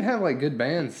 They don't even have like good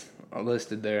bands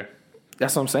listed there.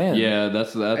 That's what I'm saying. Yeah,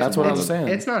 that's That's what one I of was the- saying.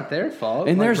 It's not their fault.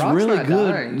 And Like, there's rock's really not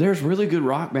good. dying. There's really good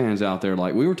rock bands out there.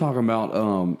 Like we were talking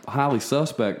about Highly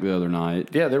Suspect the other night.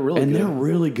 Yeah, they're really and good. they're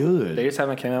really good. They just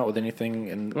haven't came out with anything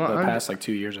in Well, the I'm- past like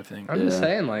 2 years, I think. I'm just Yeah.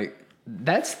 saying, like,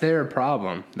 that's their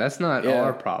problem. That's not Yeah.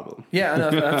 our problem. Yeah,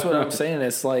 and that's what I'm saying.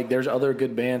 It's like there's other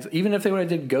good bands. Even if they would have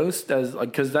did Ghost as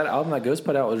because that album that Ghost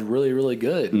put out was really, really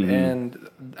good. And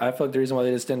I feel like the reason why they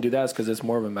just didn't do that is because it's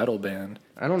more of a metal band.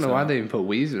 I don't know why they even put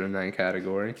Weezer in that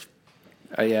category.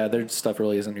 Yeah, their stuff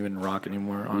really isn't even rock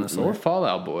anymore. Honestly, Or Fall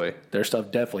Out Boy. their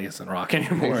stuff definitely isn't rock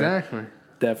anymore. Exactly.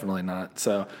 Definitely not.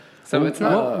 So, So it's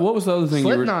not. what was the other thing you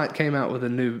were? Slipknot came out with a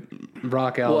new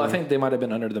rock album. well, I think they might have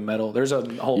been under the metal. There's a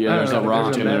whole Yeah, there's a there's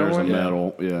rock a and metal there's a one?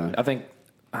 metal. Yeah. I think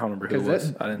I don't remember who it because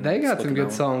was. I didn't they got look some at good that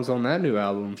one. songs on that new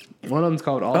album. One of them's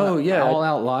called All, Oh, Out, yeah. All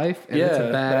Out Life, and Yeah, it's a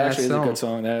that badass actually is a song. good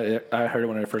song. I heard it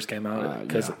when it first came out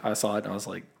because yeah. I saw it and I was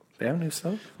like, they have new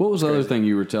stuff. What was the other thing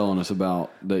you were telling us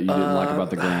about that you didn't like about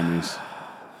the Grammys?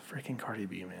 Freaking Cardi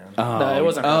B, man. No, it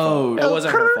wasn't her fault. It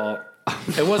wasn't her fault.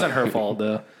 It wasn't her fault,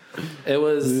 though. It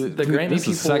was the Grammy This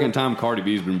people. is the second time Cardi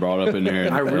B's been brought up in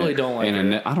there. I really don't like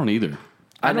her. I don't either.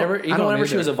 I never, even don't whenever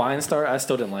she either. was a Vine star, I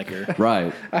still didn't like her.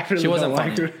 Right. I really She wasn't don't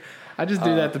like funny. her. I just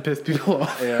do that to piss people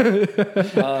off.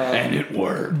 And it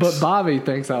works. But Bobby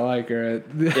thinks I like her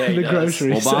at the, Yeah, he the does.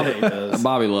 grocery Well, store. Yeah, he does.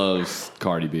 Bobby loves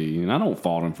Cardi B, and I don't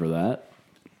fault him for that.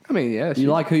 I mean, yeah, You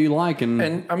like who you like, and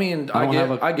And I mean, I don't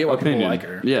have a I get why people opinion. like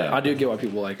her. Yeah. I do get why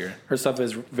people like her. Her stuff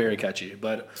is very catchy,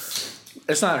 but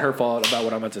it's not her fault about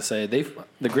what I'm about to say. The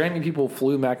Grammy people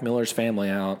flew Mac Miller's family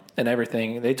out and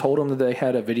everything. They told him that they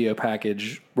had a video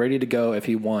package ready to go if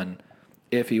he won.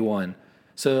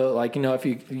 So, like, you know, if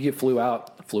you get flown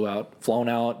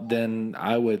out, then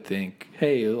I would think,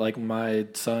 hey, like my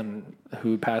son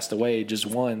who passed away just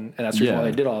won, and that's the reason why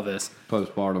Yeah. they did all this.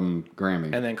 postpartum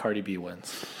Grammy. And then Cardi B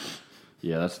wins.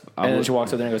 Yeah, that's. And then she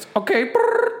walks up there and goes, okay.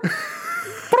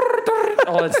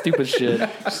 All that stupid shit.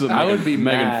 I would be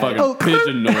making mad. fucking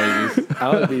pigeon noises. I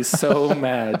would be so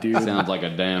mad, dude. Sounds like a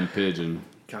damn pigeon.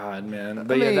 God, man.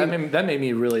 But yeah, that made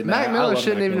me really mad. Mac I Miller love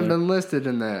shouldn't Mac even have Miller. been listed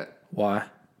in that. Why?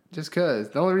 Just because.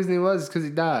 The only reason he was is because he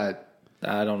died.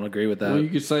 I don't agree with that. Well, you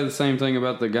could say the same thing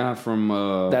about the guy from.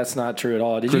 That's not true at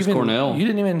all. Did Chris you even, Cornell. You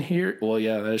didn't even hear. Well,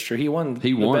 yeah, that's true. He won.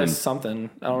 He the won. best something.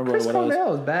 I don't remember Chris what it was.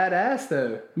 Cornell was badass,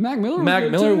 though. Mac Miller. Was Mac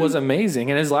good Miller too. was amazing,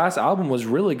 and his last album was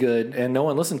really good, and no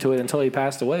one listened to it until he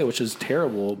passed away, which is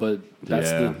terrible. But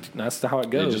that's Yeah. that's how it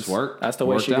goes. It just worked. That's the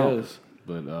way Worked she out. goes.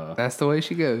 But That's the way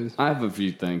she goes. I have a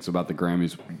few things about the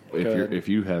Grammys. If Go you ahead. if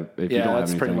you have if you Yeah, don't have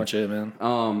that's anything. pretty much it,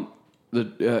 man.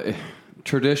 The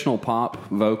traditional pop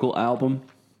vocal album.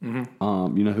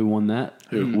 Mm-hmm. You know who won that?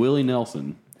 Willie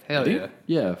Nelson. Hell yeah.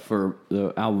 Yeah, for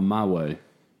the album My Way.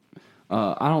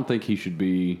 I don't think he should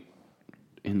be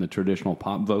in the traditional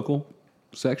pop vocal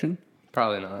section.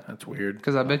 Probably not. That's weird.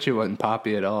 Because I bet you it wasn't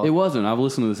poppy at all. It wasn't. I've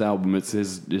listened to this album. It's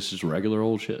just regular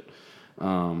old shit,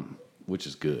 which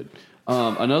is good.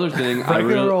 Another thing I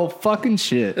Regular really, old fucking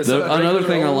shit. another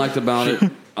thing I liked about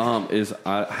it is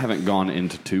I haven't gone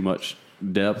into too much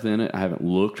depth in it. I haven't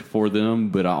looked for them,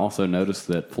 but I also noticed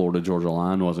that Florida Georgia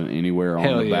Line wasn't anywhere on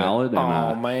Hell the yeah. ballad, and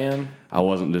Oh man, I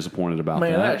wasn't disappointed about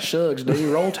man, that that. shucks,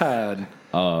 dude. Roll Tide.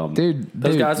 Dude,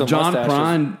 Those guys with John mustaches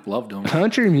Prine- loved them.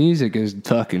 country music is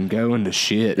fucking going to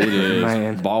shit. It is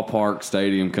Man. ballpark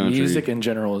stadium country, Music in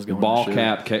general is going ball to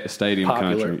shit. cap stadium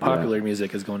country. Popular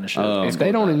music is going to shit. If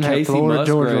they don't even have Casey Florida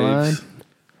Georgia Line, Musgraves.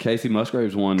 Casey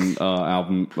Musgraves won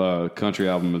country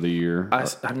album of the year.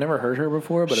 I've never heard her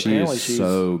before, but She apparently is she's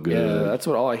so good. Yeah, that's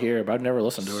what all I hear, but I've never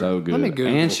listened to her. So good, Let me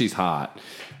Google. and she's hot.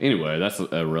 Anyway, that's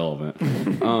irrelevant.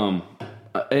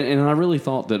 And I really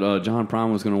thought that John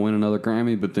Prine was going to win another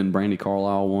Grammy, but then Brandy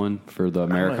Carlisle won for the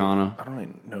Americana. I don't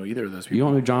even know either of those people. You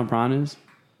don't know who John Prine is?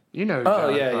 you know. Oh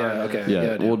John yeah, Prine. okay.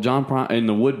 Yeah. I do. Well, John Prine and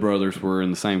the Wood Brothers were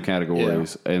in the same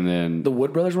categories, and then the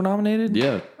Wood Brothers were nominated.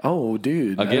 yeah, Oh,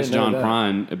 dude. I against didn't John know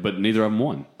that. Prine, but neither of them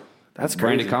won. That's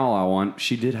Brandy crazy. Carlisle won.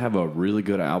 She did have a really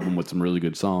good album with some really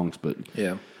good songs, but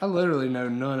Yeah. I literally know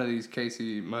none of these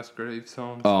Casey Musgrave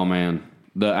songs. oh man,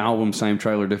 the album Same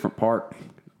Trailer Different Park,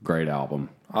 great album.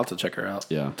 I'll have to check her out.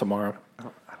 Yeah. Tomorrow.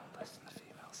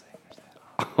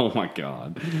 Oh my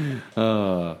god.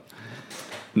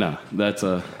 No, that's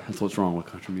what's wrong with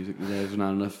country music today. There's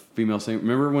not enough female singers.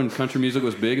 Remember when country music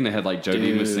was big and they had like Jodie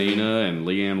Dude. Messina and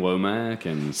Leanne Womack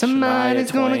and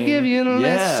Somebody's Shania gonna Twain. give you a Yeah.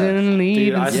 lesson.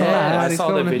 Dude, I Yeah.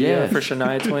 saw the video Yeah. for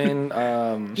Shania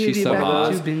Twain. She's so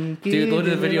hot. Dude, look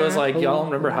at the video. It's like, y'all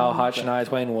remember how hot Shania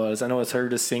Twain was. I know it's her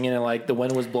just singing and like the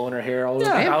wind was blowing her hair all over.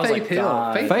 Yeah, I and was Faith like, Hill.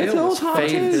 God. Faith Hill was hot,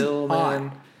 Faith too. Hill, Hot.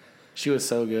 man. She was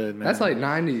so good, man. That's like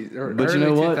 90s or But you early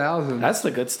know what? 2000s. That's the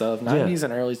good stuff. 90s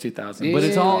and early 2000s. But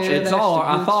it's all Yeah, that's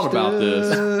I the good thought about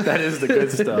this. That is the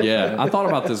good stuff. Yeah, I thought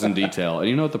about this in detail. And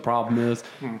you know what the problem is?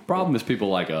 Problem is people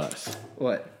like us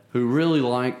what? who really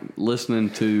like listening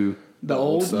to The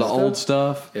old the old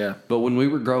stuff. Yeah. But when we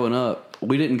were growing up,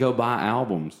 we didn't go buy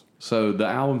albums. So the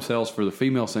album sales for the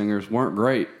female singers weren't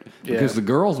great because the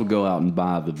girls would go out and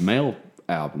buy the male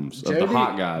albums of the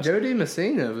hot guys. Jodie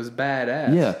Messina was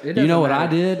badass. Yeah. It You know doesn't what I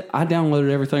matter. did? I downloaded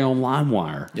everything on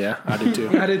LimeWire. Yeah, I did too.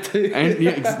 I did too. And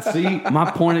yeah, see, my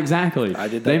point exactly. I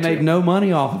did that They made too. no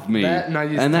money off of me. That and I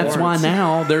used and that's why torrents.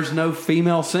 now there's no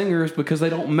female singers because they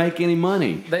don't make any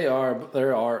money. They are.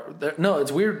 No,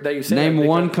 it's weird that you say Name that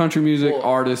one because- country music Well-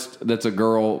 artist that's a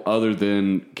girl other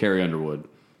than Carrie Underwood.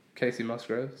 Casey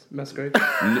Musgraves. Doesn't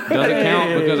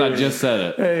count because I just said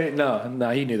it. Hey, no,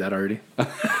 he knew that already.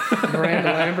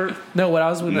 Miranda Lambert. No, what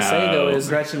I was going to say though is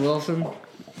Gretchen Wilson.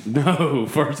 No,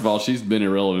 first of all, she's been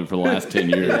irrelevant for the last 10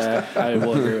 years. yeah, I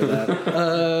will agree with that.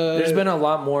 There's been a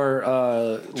lot more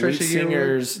lead Trisha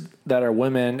singers that are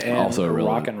women and Also irrelevant.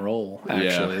 rock and roll.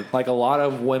 Actually, Yeah. like a lot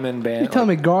of women bands. You tell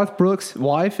me Garth Brooks'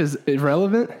 wife is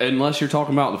irrelevant? Unless you're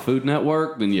talking about the Food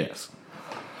Network, then yes.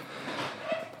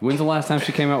 When's the last time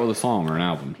she came out with a song or an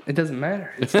album? It doesn't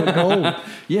matter. It's still gold.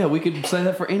 Yeah, we could say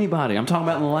that for anybody. I'm talking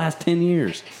about in the last 10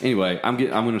 years. Anyway, I'm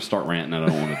going to start ranting. I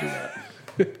don't want to do that.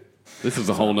 This is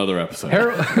a whole nother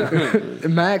episode.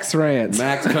 Max rants.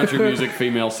 Max country music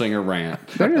female singer rant.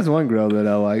 There is one girl that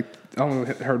I like. I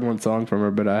only heard one song from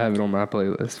her, but I have it on my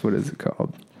playlist. What is it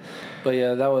called? But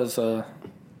yeah, that was I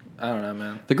don't know,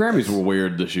 man. The Grammys were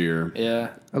weird this year. Yeah,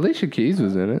 Alicia Keys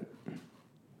was in it.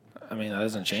 I mean that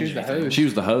doesn't change She's the anything. host. She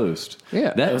was the host.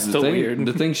 Yeah. that was the still thing, weird.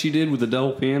 The thing she did with the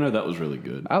double piano, that was really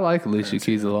good. I like Alicia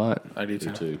Keys a lot. I do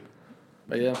too. Too.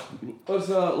 But yeah, Let's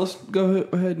go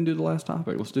ahead and do the last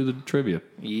topic. Let's do the trivia.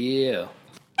 yeah.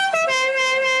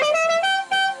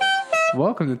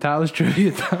 Welcome to Tyler's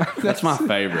Trivia Time. That's my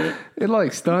favorite. It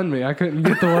like stunned me. I couldn't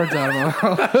get the words out of my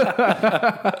mouth.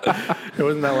 It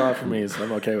wasn't that loud for me, so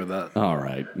I'm okay with that. All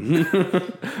right.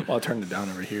 Well, I turned it down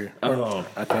over here. Oh,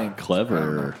 I think.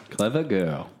 clever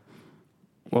girl.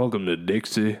 Welcome to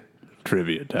Dixie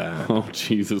Trivia Time. Oh,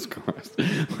 Jesus Christ.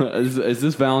 Is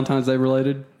this Valentine's Day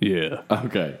related? Yeah.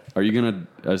 Okay. Are you going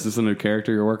to... Is this a new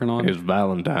character you're working on? It's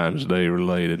Valentine's Day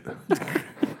related.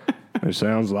 It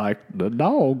sounds like the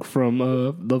dog from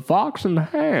The Fox and the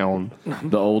Hound.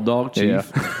 The old dog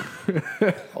chief?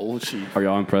 Old chief. Are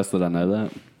y'all impressed that I know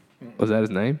that? Was that his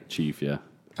name? Chief, yeah.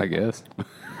 I guess.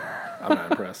 I'm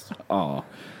not impressed. Oh,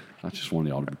 I just wanted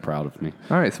y'all to be proud of me.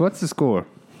 All right, so what's the score?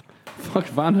 Fuck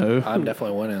if I know. I'm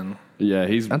definitely winning. Yeah,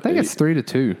 he's... I think it's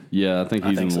 3-2. Yeah, I think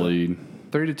he's think in the so. lead.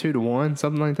 3-2-1,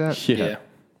 something like that. Yeah.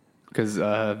 Because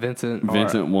Vincent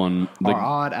Won. our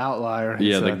odd outlier.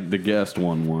 Yeah, He's, the guest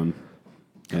won.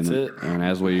 And, That's it. And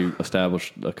as we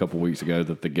established a couple weeks ago,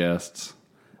 that the guests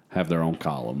have their own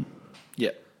column.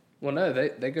 Yeah. Well, no,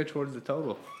 they go towards the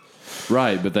total.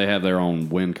 Right, but they have their own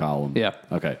win column. Yeah.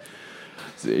 Okay.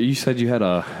 So you said you had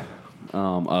a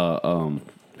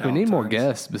We need more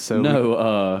guests, so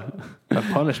a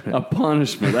punishment. a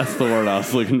punishment. That's the word I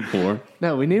was looking for.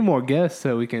 No, we need more guests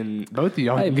so we can both of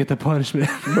y'all can get the punishment.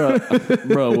 Bro,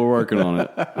 we're working on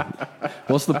it.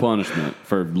 What's the punishment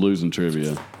for losing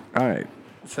trivia? All right.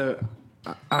 So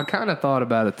I kind of thought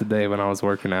about it today when I was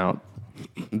working out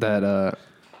that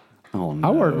Oh no.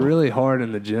 I work really hard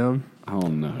in the gym, Oh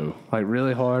no. like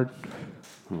really hard.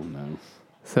 Oh no.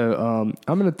 So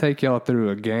I'm going to take y'all through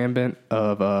a gambit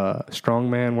of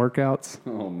strongman workouts,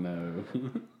 Oh no.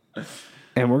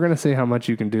 and we're going to see how much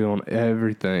you can do on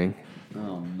everything.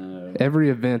 Oh no. Every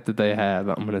event that they have,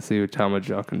 I'm going to see how much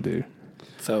y'all can do.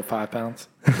 So 5 pounds.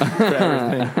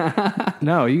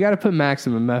 No, you got to put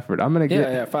maximum effort. I'm going to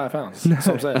get... Yeah, 5 pounds. That's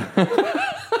what I'm saying.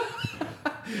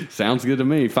 Sounds good to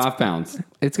me. 5 pounds.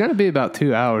 It's going to be about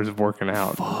 2 hours of working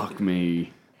out. Fuck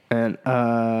me. And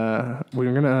I'm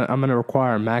gonna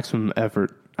require maximum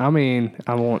effort. I mean,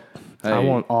 I want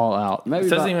all out. Maybe It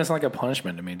doesn't even sound like a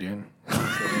punishment to me, dude.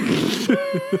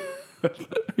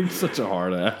 He's such a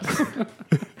hard ass.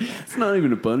 It's not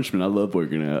even a punishment. I love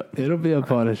working out. It'll be a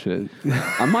punishment.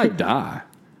 I might die.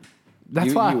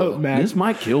 That's why I hope Mac. This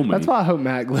might kill me. That's why I hope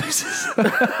Mac loses.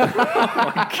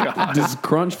 Does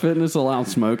Crunch Fitness allow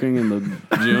smoking in the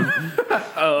gym?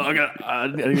 I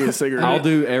need a cigarette. I'll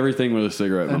do everything with a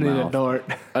cigarette in I my need mouth. a dart.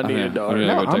 I need a dog. I'm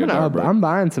gonna go take a dart break. I'm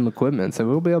buying some equipment, so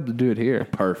we'll be able to do it here.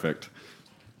 Perfect.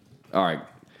 All right.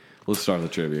 Let's start the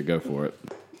trivia. Go for it.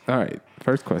 All right.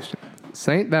 First question: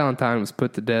 Saint Valentine was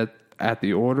put to death at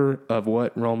the order of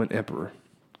what Roman emperor?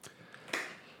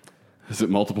 Is it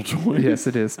multiple choice? Yes,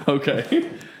 it is. Okay.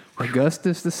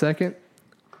 Augustus II,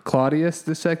 Claudius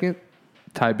II,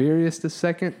 Tiberius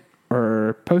II,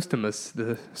 or Postumus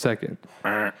II?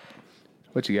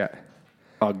 What you got?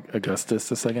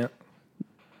 Augustus II.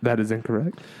 That is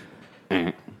incorrect.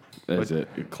 Is it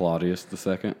Claudius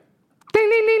II? Ding, ding,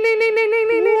 ding, ding, ding, ding, ding,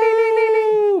 ding, ding, ding,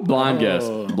 ding. Blind guess.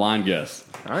 Blind guess.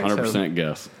 right, 100%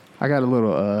 guess. I got a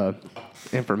little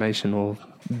informational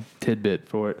tidbit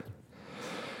for it.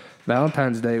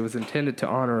 Valentine's Day was intended to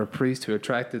honor a priest who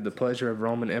attracted the pleasure of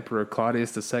Roman Emperor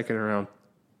Claudius II around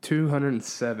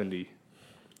 270.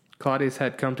 Claudius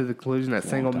had come to the conclusion that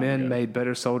single men made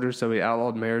better soldiers, so he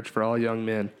outlawed marriage for all young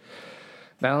men.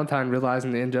 Valentine,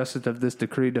 realizing the injustice of this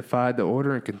decree, defied the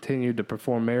order and continued to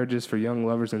perform marriages for young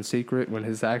lovers in secret. When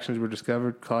his actions were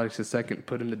discovered, Claudius II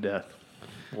put him to death.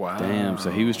 Wow. Damn.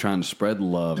 So he was trying to spread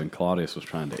love, and Claudius was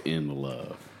trying to end the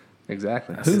love.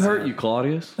 Exactly. Who hurt you,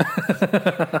 Claudius?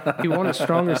 He wanted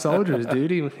stronger soldiers,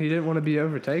 dude. He didn't want to be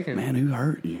overtaken. Man, who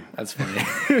hurt you? That's funny.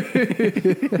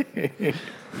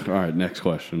 All right, next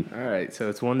question. All right, so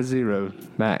it's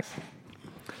 1-0. Mac.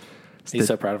 He's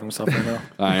so proud of himself right now.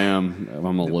 I am. I'm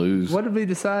going to lose. What did we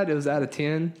decide? It was out of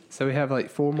 10, so we have like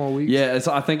 4 more weeks. Yeah,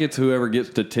 I think it's whoever gets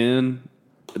to 10.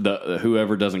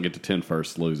 Whoever doesn't get to 10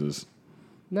 first loses.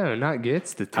 No, not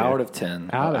gets to 10. Out of 10.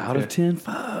 Out of 10. 10?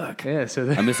 Fuck. Yeah, so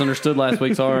I misunderstood last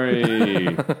week. Sorry.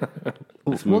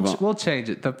 Let's move on. we'll change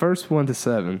it. The first one to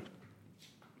 7.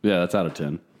 Yeah, that's out of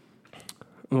 10.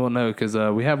 Well, no, because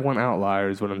we have one outlier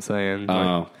is what I'm saying.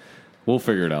 Oh. We'll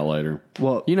figure it out later.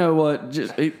 Well, You know what? Let's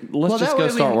just that go way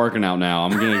start we- working out now.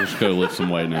 I'm going to just go lift some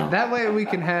weight now. that way we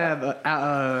can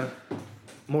have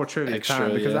more trivia Extra,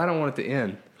 time because yeah. I don't want it to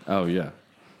end. Oh, yeah.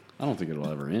 I don't think it'll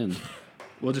ever end.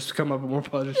 We'll just come up with more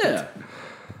punishments. Yeah.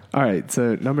 All right,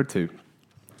 so number 2.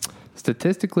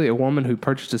 Statistically, a woman who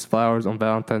purchases flowers on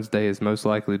Valentine's Day is most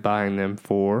likely buying them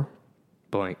for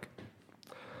blank.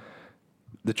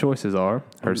 The choices are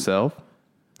herself,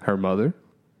 her mother,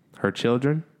 her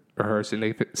children, or her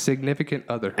significant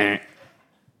other.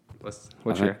 What's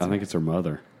your answer? I think it's her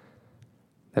mother.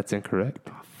 That's incorrect.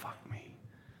 Oh, fuck me.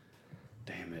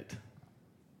 Damn it.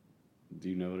 Do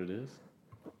you know what it is?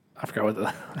 I forgot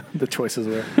what the choices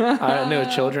were. I knew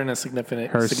children and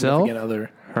significant other.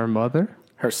 Her mother.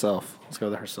 Herself. Let's go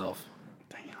with herself.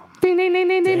 Ding, ding, ding,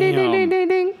 ding, ding, ding, ding, ding, ding,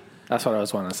 ding. That's what I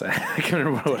was wanting to say. I can't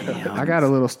remember what it was. I got a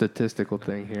little statistical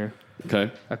thing here.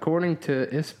 Okay. According to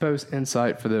ISPO's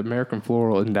Insight for the American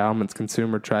Floral Endowment's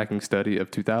Consumer Tracking Study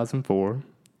of 2004,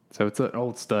 so it's an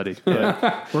old study, but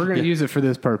we're going to use it for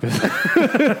this purpose.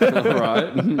 All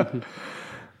right.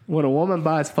 When a woman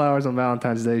buys flowers on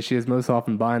Valentine's Day, she is most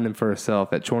often buying them for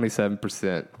herself at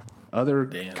 27%.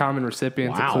 Other common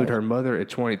recipients include her mother at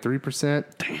 23%,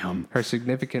 Damn. her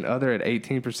significant other at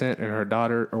 18%, and her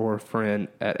daughter or friend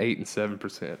at 8 and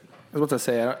 7%. I was about to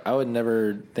say, I would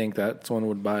never think that someone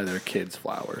would buy their kids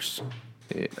flowers.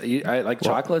 I like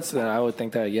chocolates, and I would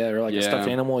think that, yeah, or like a Yeah. stuffed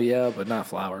animal, yeah, but not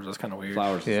flowers. That's kind of weird.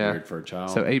 Flowers is Yeah. weird for a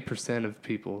child. So 8% of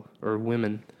people or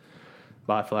women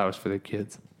buy flowers for their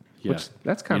kids. yeah. Which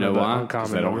that's kind you know of an why? 'Cause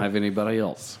uncommon. they don't number. have anybody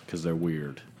else because they're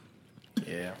weird.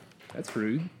 Yeah. That's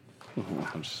rude.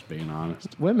 I'm just being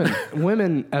honest.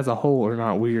 Women as a whole are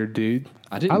not weird, dude.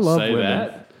 I didn't love say women.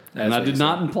 that, and That's I what did you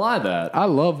not imply that. I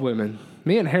love women.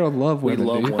 Me and Harold love We women.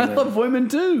 love dude. I women. love women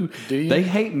too. Do you? They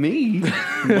hate me,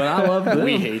 but I love them.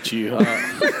 We hate you.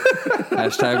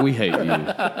 Hashtag we hate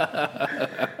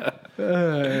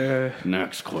you.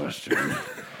 Next question.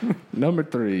 Number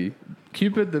 3.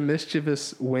 Cupid, the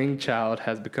mischievous winged child,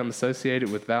 has become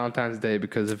associated with Valentine's Day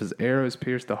because of his arrows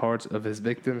pierce the hearts of his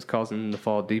victims, causing them to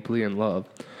fall deeply in love.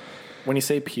 When you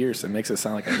say pierce, it makes it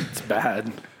sound like it's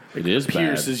bad. It is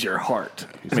Pierces bad. your heart.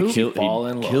 He Makes you kill- fall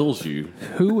he in love. kills you.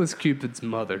 Who was Cupid's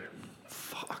mother?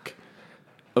 Fuck.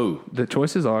 Oh, The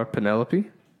choices are Penelope,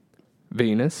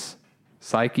 Venus,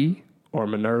 Psyche, or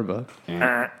Minerva.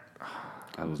 that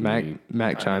was me.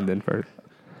 Mac chimed in first.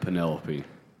 Penelope.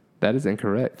 That is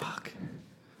incorrect. Fuck.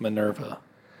 Minerva.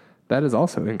 That is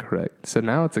also incorrect. So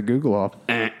now it's a Google off.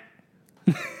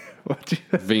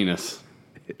 Venus.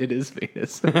 It is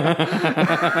Venus. It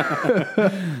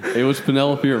was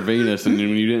Penelope or Venus, and then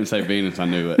when you didn't say Venus, I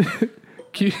knew it.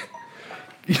 Cu-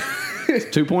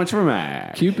 2 points for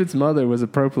Mac. Cupid's mother was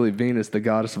appropriately Venus, the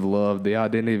goddess of love. The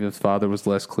identity of his father was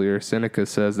less clear. Seneca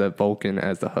says that Vulcan,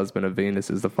 as the husband of Venus,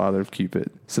 is the father of Cupid.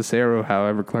 Cicero,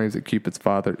 however, claims that Cupid's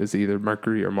father is either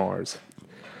Mercury or Mars.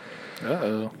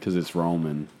 Uh-oh. Because it's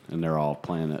Roman, and they're all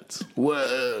planets.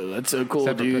 Whoa, that's so cool,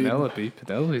 Except for dude. Penelope.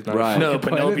 Penelope's not Right. No, a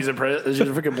fucking Penelope's a she's a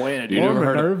freaking planet, dude. You Or never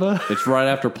heard of Minerva. It's right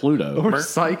after Pluto. Or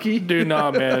Psyche. Dude, nah,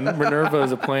 man. Minerva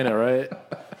is a planet, right?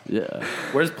 Yeah.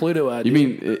 Where's Pluto at? You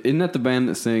dude? mean, isn't that the band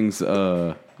that sings,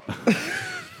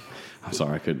 I'm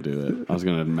sorry, I couldn't do it. I was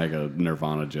going to make a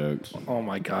Nirvana joke. Oh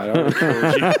my god, I would have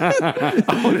killed you.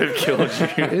 I would have killed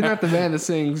you. Isn't that the man that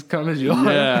sings Come As You Are?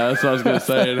 Yeah, that's what I was going to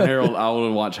say. And Harold, I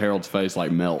want to watch Harold's face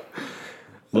like melt.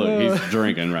 Look, he's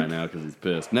drinking right now because he's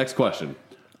pissed. Next question.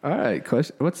 All right.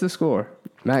 Question. What's the score?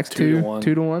 Max 2 to 2 1.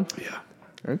 2 to 1? Yeah.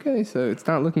 Okay, so it's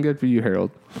not looking good for you,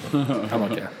 Harold. I'm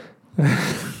okay.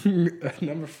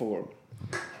 Number 4.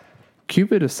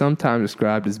 Cupid is sometimes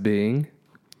described as being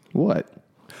what?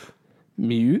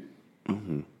 Mute,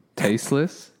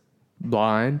 tasteless,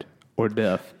 blind, or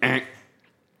deaf?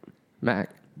 Mac.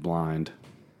 Blind.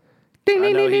 Ding, I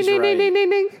ding, know ding, he's ding, right. ding, ding,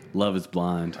 ding. Love is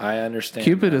blind. I understand.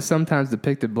 Cupid that. is sometimes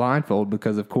depicted blindfold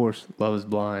because, of course, love is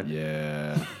blind.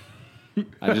 Yeah.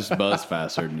 I just buzzed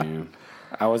faster than you.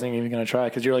 I wasn't even gonna try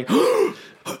because you're like,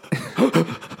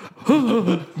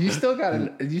 You still got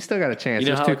a chance. you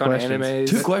know There's how 2 like on questions. animes,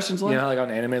 2 questions You know left? how like on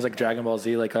animes like Dragon Ball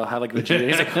Z, like I'll have like Vegeta.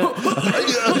 He's like,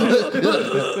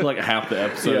 Like half the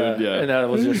episode. Yeah. and that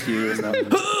was just you. It's not me.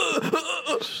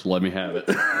 Just let me have it.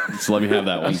 Just let me have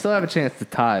that You one. still have a chance to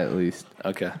tie at least.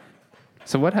 Okay.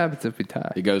 So what happens if we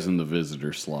tie? It goes in the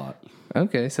visitor slot.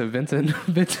 Okay, so Vincent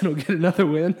will get another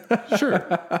win. Sure.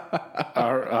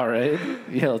 All right.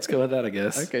 Yeah, let's go with that. I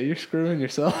guess. Okay, you're screwing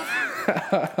yourself.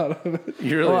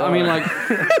 You really Well, I mean, are. like,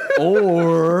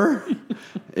 or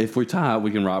if we tie,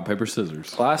 we can rock, paper,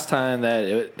 scissors. Last time that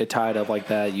it tied up like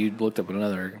that, you looked up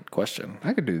another question.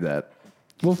 I could do that.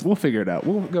 We'll figure it out.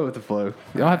 We'll go with the flow.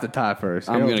 Y'all have to tie first.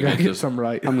 I'm Y'all gonna gotta get this. some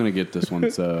right. I'm gonna get this one.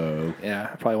 So Yeah,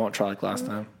 I probably won't try like last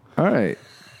time. All right.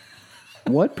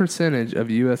 What percentage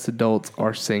of U.S. adults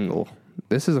are single?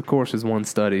 This is, of course, is one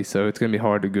study, so it's going to be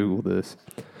hard to Google this.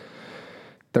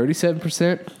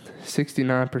 37%,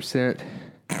 69%,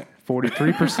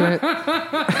 43%.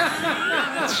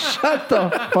 Shut the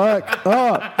fuck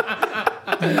up.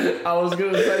 I was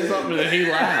gonna say something and he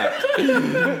laughed.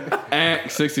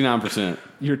 69%.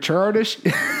 You're childish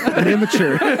and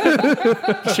immature.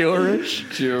 Childish.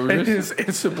 Cheers.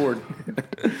 It's subordinate.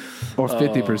 Or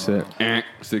 50%.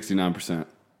 69%.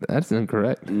 That's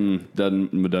incorrect.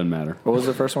 Doesn't matter. What was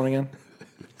the first one again?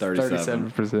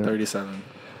 37. 37%. 37.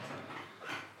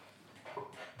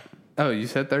 Oh, you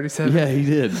said 37? Yeah, he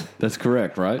did. That's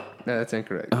correct, right? No, that's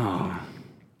incorrect.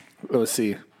 Oh,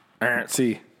 C.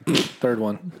 C. Third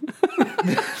one.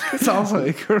 It's also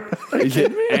incorrect. Is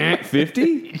it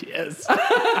 50? Yes.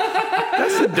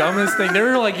 That's the dumbest thing.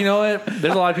 They're like, you know what?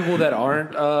 There's a lot of people that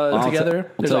aren't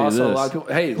together. There's tell you also a this. lot of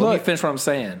people. Hey, let me finish what I'm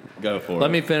saying. Go for it.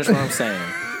 Let me finish what I'm saying.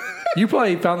 You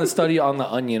probably found the study on The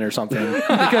Onion or something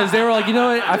because they were like, you know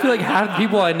what? I feel like half the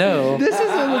people I know, This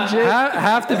is a legit.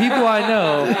 half the people I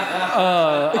know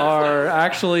are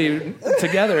actually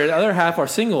together. The other half are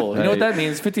single. You know what that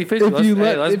means? 50-50. If you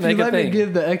let, let's if make you a let me thing.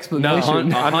 give the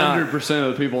explanation. I'm not. 100%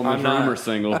 of the people in this I'm not. room are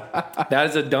single. That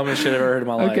is the dumbest shit I've ever heard in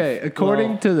my life. Okay,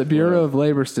 according to the Bureau of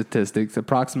Labor Statistics,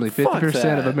 approximately 50%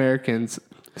 of that. Americans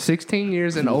 16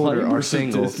 years and older are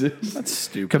single, That's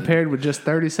stupid. compared with just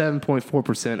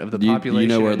 37.4% of the You population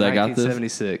know where in they got this?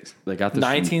 1976. They got this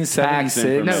from 1976? tax No,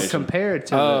 information. compared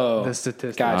to Oh, the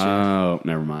statistics. gotcha. Oh,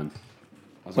 never mind.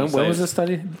 When was this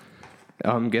study?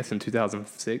 I'm guessing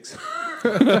 2006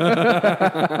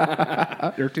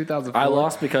 or 2004. I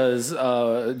lost because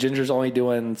Ginger's only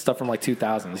doing stuff from like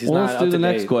 2000s. He's Well, not let's up do to the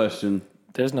next date. question.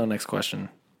 There's no next question.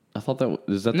 I thought that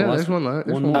is that the No, last there's one left.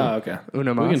 There's one one more. Oh, okay.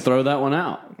 Uno We mas. can throw that one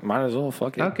out. Might as well.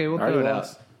 Fuck it. Okay, we'll Already throw it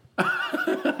lost.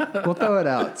 We'll throw it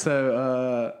out.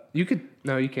 So you could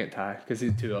no, you can't tie because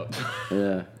he's 2 up.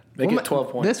 Yeah. Make Well, it 12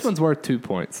 points. This one's worth 2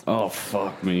 points. Oh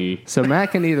fuck me. So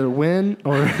Matt can either win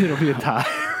or it'll be a tie,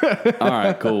 All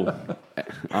right, cool. All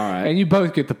right. and you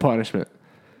both get the punishment.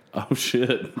 Oh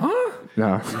shit. No.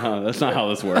 No, that's not how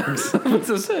this works. What's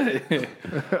to say?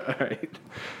 All right.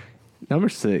 Number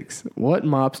 6. What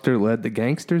mobster led the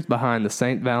gangsters behind the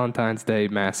St. Valentine's Day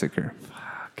massacre?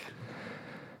 Fuck.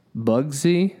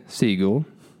 Bugsy Siegel,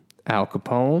 Al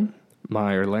Capone,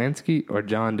 Meyer Lansky, or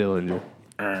John Dillinger?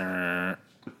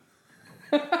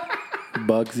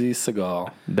 Bugsy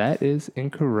Seagal. That is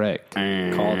incorrect.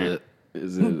 Called it.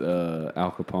 Is it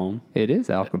Al Capone? It is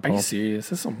Al Are you Capone. serious?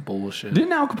 This is some bullshit.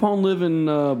 Didn't Al Capone live in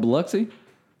Biloxi?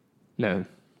 No.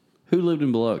 Who lived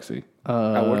in Biloxi?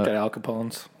 I worked at Al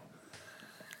Capone's.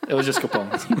 It was just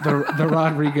Capone's. The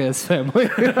Rodriguez family.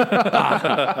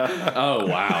 Oh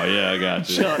wow, yeah, I got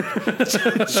you.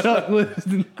 Chuck lives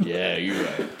in, Yeah, you're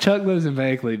right. Chuck lives in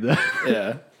Bankley, though.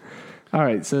 Yeah. All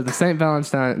right, so the St.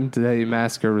 Valentine's Day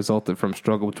massacre resulted from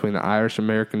struggle between the Irish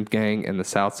American gang and the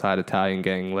Southside Italian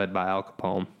gang led by Al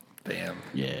Capone. Damn.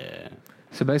 Yeah.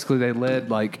 So basically, they led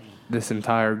like this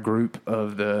entire group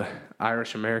of the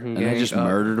Irish American And gang they just up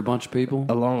murdered a bunch of people.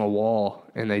 along a wall,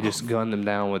 and they just gunned them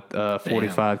down with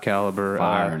 45 caliber.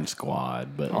 Firing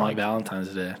squad, but On like, Valentine's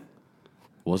Day.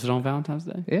 was it on Valentine's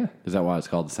Day? Yeah, Is that why it's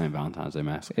called the St. Valentine's Day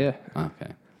Massacre? yeah,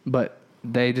 Okay. but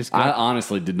they just I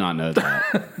honestly did not know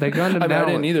that. they gunned them I mean, down. I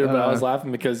didn't with, either, but I was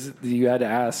laughing because you had to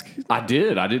ask. I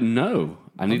did. I didn't know.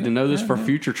 I need to know this for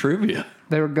future trivia.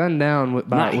 They were gunned down with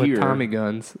Not here. Tommy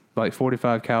guns, like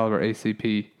 45 caliber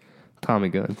ACP Tommy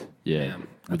guns. Yeah. Damn, With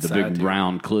that's the sad, big dude.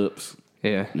 round clips.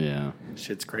 Yeah. Yeah.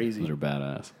 Shit's crazy. Those are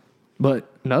badass. But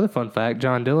another fun fact: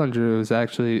 John Dillinger was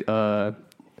actually a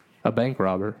bank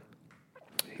robber.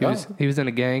 He was in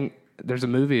a gang. There's a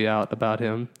movie out about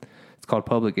him. It's called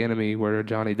Public Enemy, where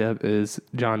Johnny Depp is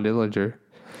John Dillinger.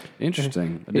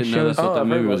 Interesting. I It didn't know shows- that's what that I've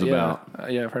heard movie was about-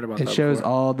 about. Yeah, I've heard about It that. shows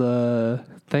before. all the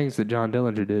things that John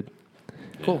Dillinger did,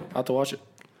 Cool. I'll have to watch it.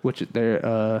 which they're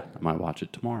I might watch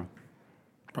it tomorrow.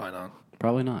 Probably not.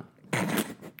 Probably not.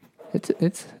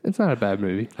 it's not a bad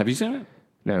movie. Have you seen it?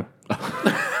 No.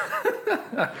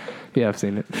 Yeah, I've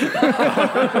seen it. You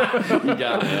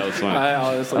got it. That was fine. I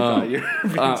honestly thought you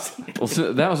Well,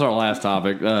 so that was our last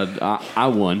topic. I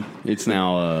won. It's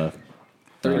now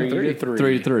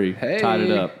 3-3. Hey. Tied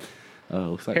it up.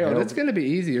 Looks like Harold, Harold. it's going to be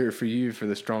easier for you for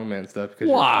the strongman stuff because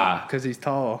Why? Because he's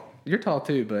tall. You're tall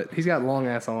too, but he's got long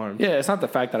ass arms. Yeah, it's not the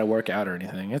fact that I work out or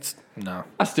anything. It's no.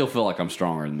 I still feel like I'm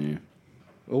stronger than you.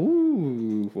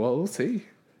 Ooh, well, we'll see.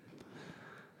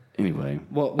 Anyway.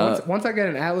 Well, once I get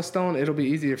an Atlas stone, it'll be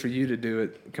easier for you to do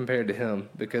it compared to him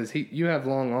because you have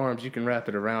long arms. You can wrap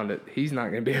it around it. He's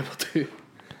not going to be able to.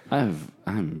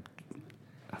 I'm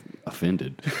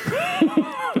offended.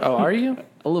 Oh, are you?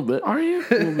 A little bit. Are you?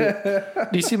 Do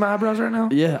you see my eyebrows right now?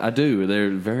 Yeah, I do.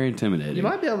 They're very intimidating. You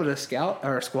might be able to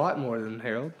squat more than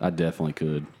Harold. I definitely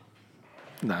could.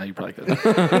 Nah, you probably could.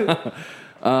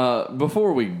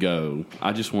 Before we go,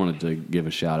 I just wanted to give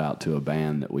a shout out to a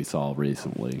band that we saw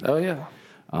recently. Oh yeah.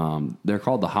 They're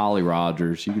called the Holly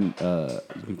Rogers. You can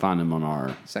find them on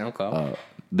our SoundCloud.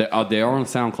 they are on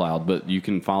SoundCloud, but you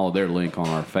can follow their link on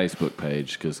our Facebook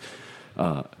page because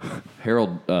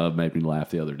Harold made me laugh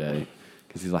the other day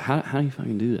because he's like, how do you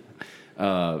fucking do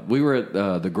that? We were at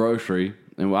the grocery,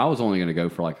 and I was only going to go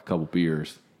for like a couple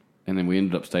beers, and then we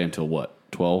ended up staying till what,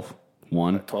 12,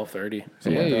 1? 12:30.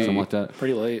 Something like that.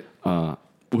 Pretty late.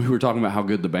 We were talking about how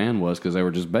good the band was because they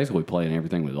were just basically playing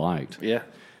everything we liked. Yeah.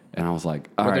 And I was like,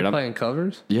 all Are right, they I'm, playing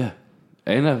covers? yeah.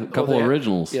 And a couple they had-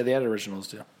 originals. Yeah, they had originals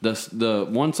too. The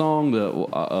one song,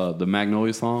 the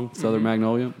Magnolia song, Southern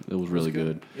Magnolia, it was really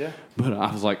good. Yeah. But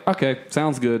I was like, okay,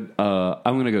 sounds good. I'm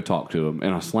gonna go talk to him,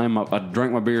 and I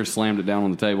drank my beer, slammed it down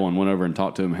on the table, and went over and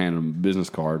talked to him, handed him a business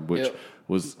card, which Yep.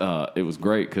 was it was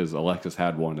great because Alexis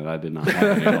had one and I did not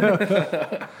have any of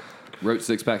them. wrote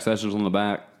 6-pack sessions on the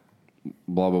back,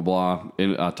 blah, blah, blah.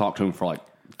 And I talked to him for like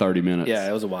 30 minutes. Yeah,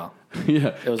 it was a while.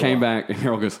 Yeah. was Came a back, and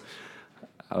Harold goes,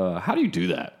 how do you do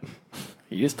that?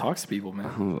 He just talks to people,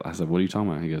 man. I said, what are you talking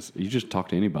about? He goes, you just talk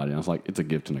to anybody. And I was like, it's a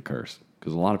gift and a curse.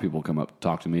 Because a lot of people come up to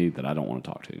talk to me that I don't want to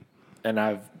talk to. And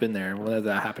I've been there when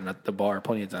that happened at the bar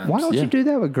plenty of times. Why don't Yeah. you do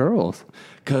that with girls?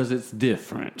 Because it's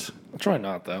different. I try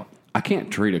not, though. I can't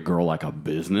treat a girl like a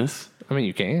business. I mean,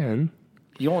 you can.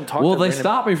 You don't talk Well, to they random-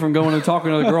 stopped me from going and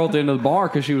talking to the girl at the end of the bar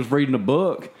because she was reading a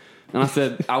book. And I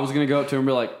said, I was going to go up to her and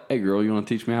be like, hey, girl, you want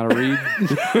to teach me how to read?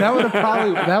 That would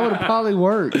have probably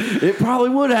worked. It probably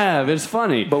would have. It's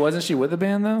funny. But wasn't she with the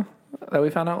band, though? That we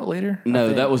found out later?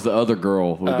 No, that was the other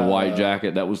girl with the white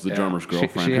jacket. That was the drummer's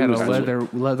girlfriend. She Who had a was-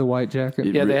 leather white jacket.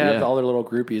 Yeah, they have Yeah. all their little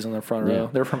groupies in the front row.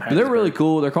 They're from But they're really Hattiesburg.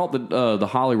 cool. They're called the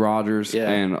Holly Rogers, Yeah.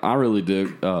 and I really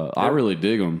dig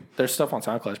them. Their stuff on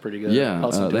SoundCloud is pretty good. Yeah, I'll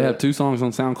listen to they it. have 2 songs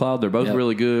on SoundCloud. They're both Yep.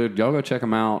 really good. Y'all go check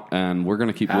them out, and we're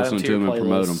gonna keep Add 'em listening to to them your and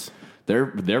promote them. playlists.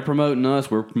 They're promoting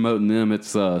us. We're promoting them. It's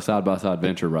side by side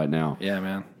venture right now. Yeah,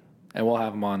 man. And we'll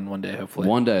have them on one day, hopefully.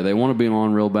 One day they want to be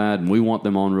on real bad, and we want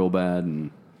them on real bad,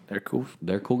 and They're cool.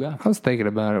 they're cool guys. I was thinking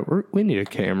about it. We need a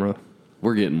camera.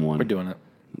 We're getting one. We're doing it.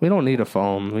 We don't need a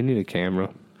phone. We need a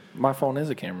camera. My phone is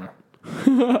a camera.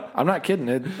 I'm not kidding.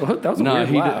 That was a No, weird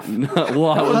he laugh. did. No, well,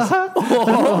 I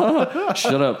was.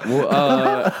 Shut up.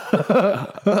 Well,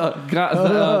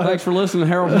 thanks for listening,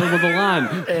 Harold with the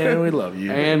line, And we love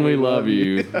you. and we love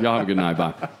you. Y'all have a good night.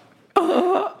 Bye.